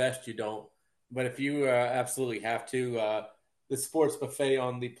really best you don't. But if you absolutely have to, the sports buffet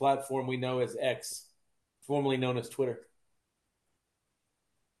on the platform we know as X, formerly known as Twitter.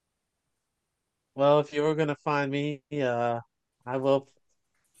 Well, if you were going to find me, I will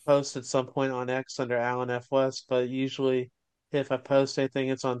post at some point on X under Alan F. West, but usually if I post anything,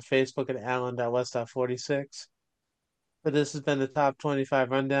 it's on Facebook at Alan.West.46. But this has been the Top 25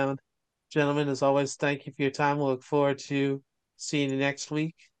 Rundown. Gentlemen, as always, thank you for your time. We'll look forward to seeing you next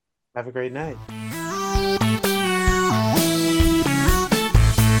week. Have a great night.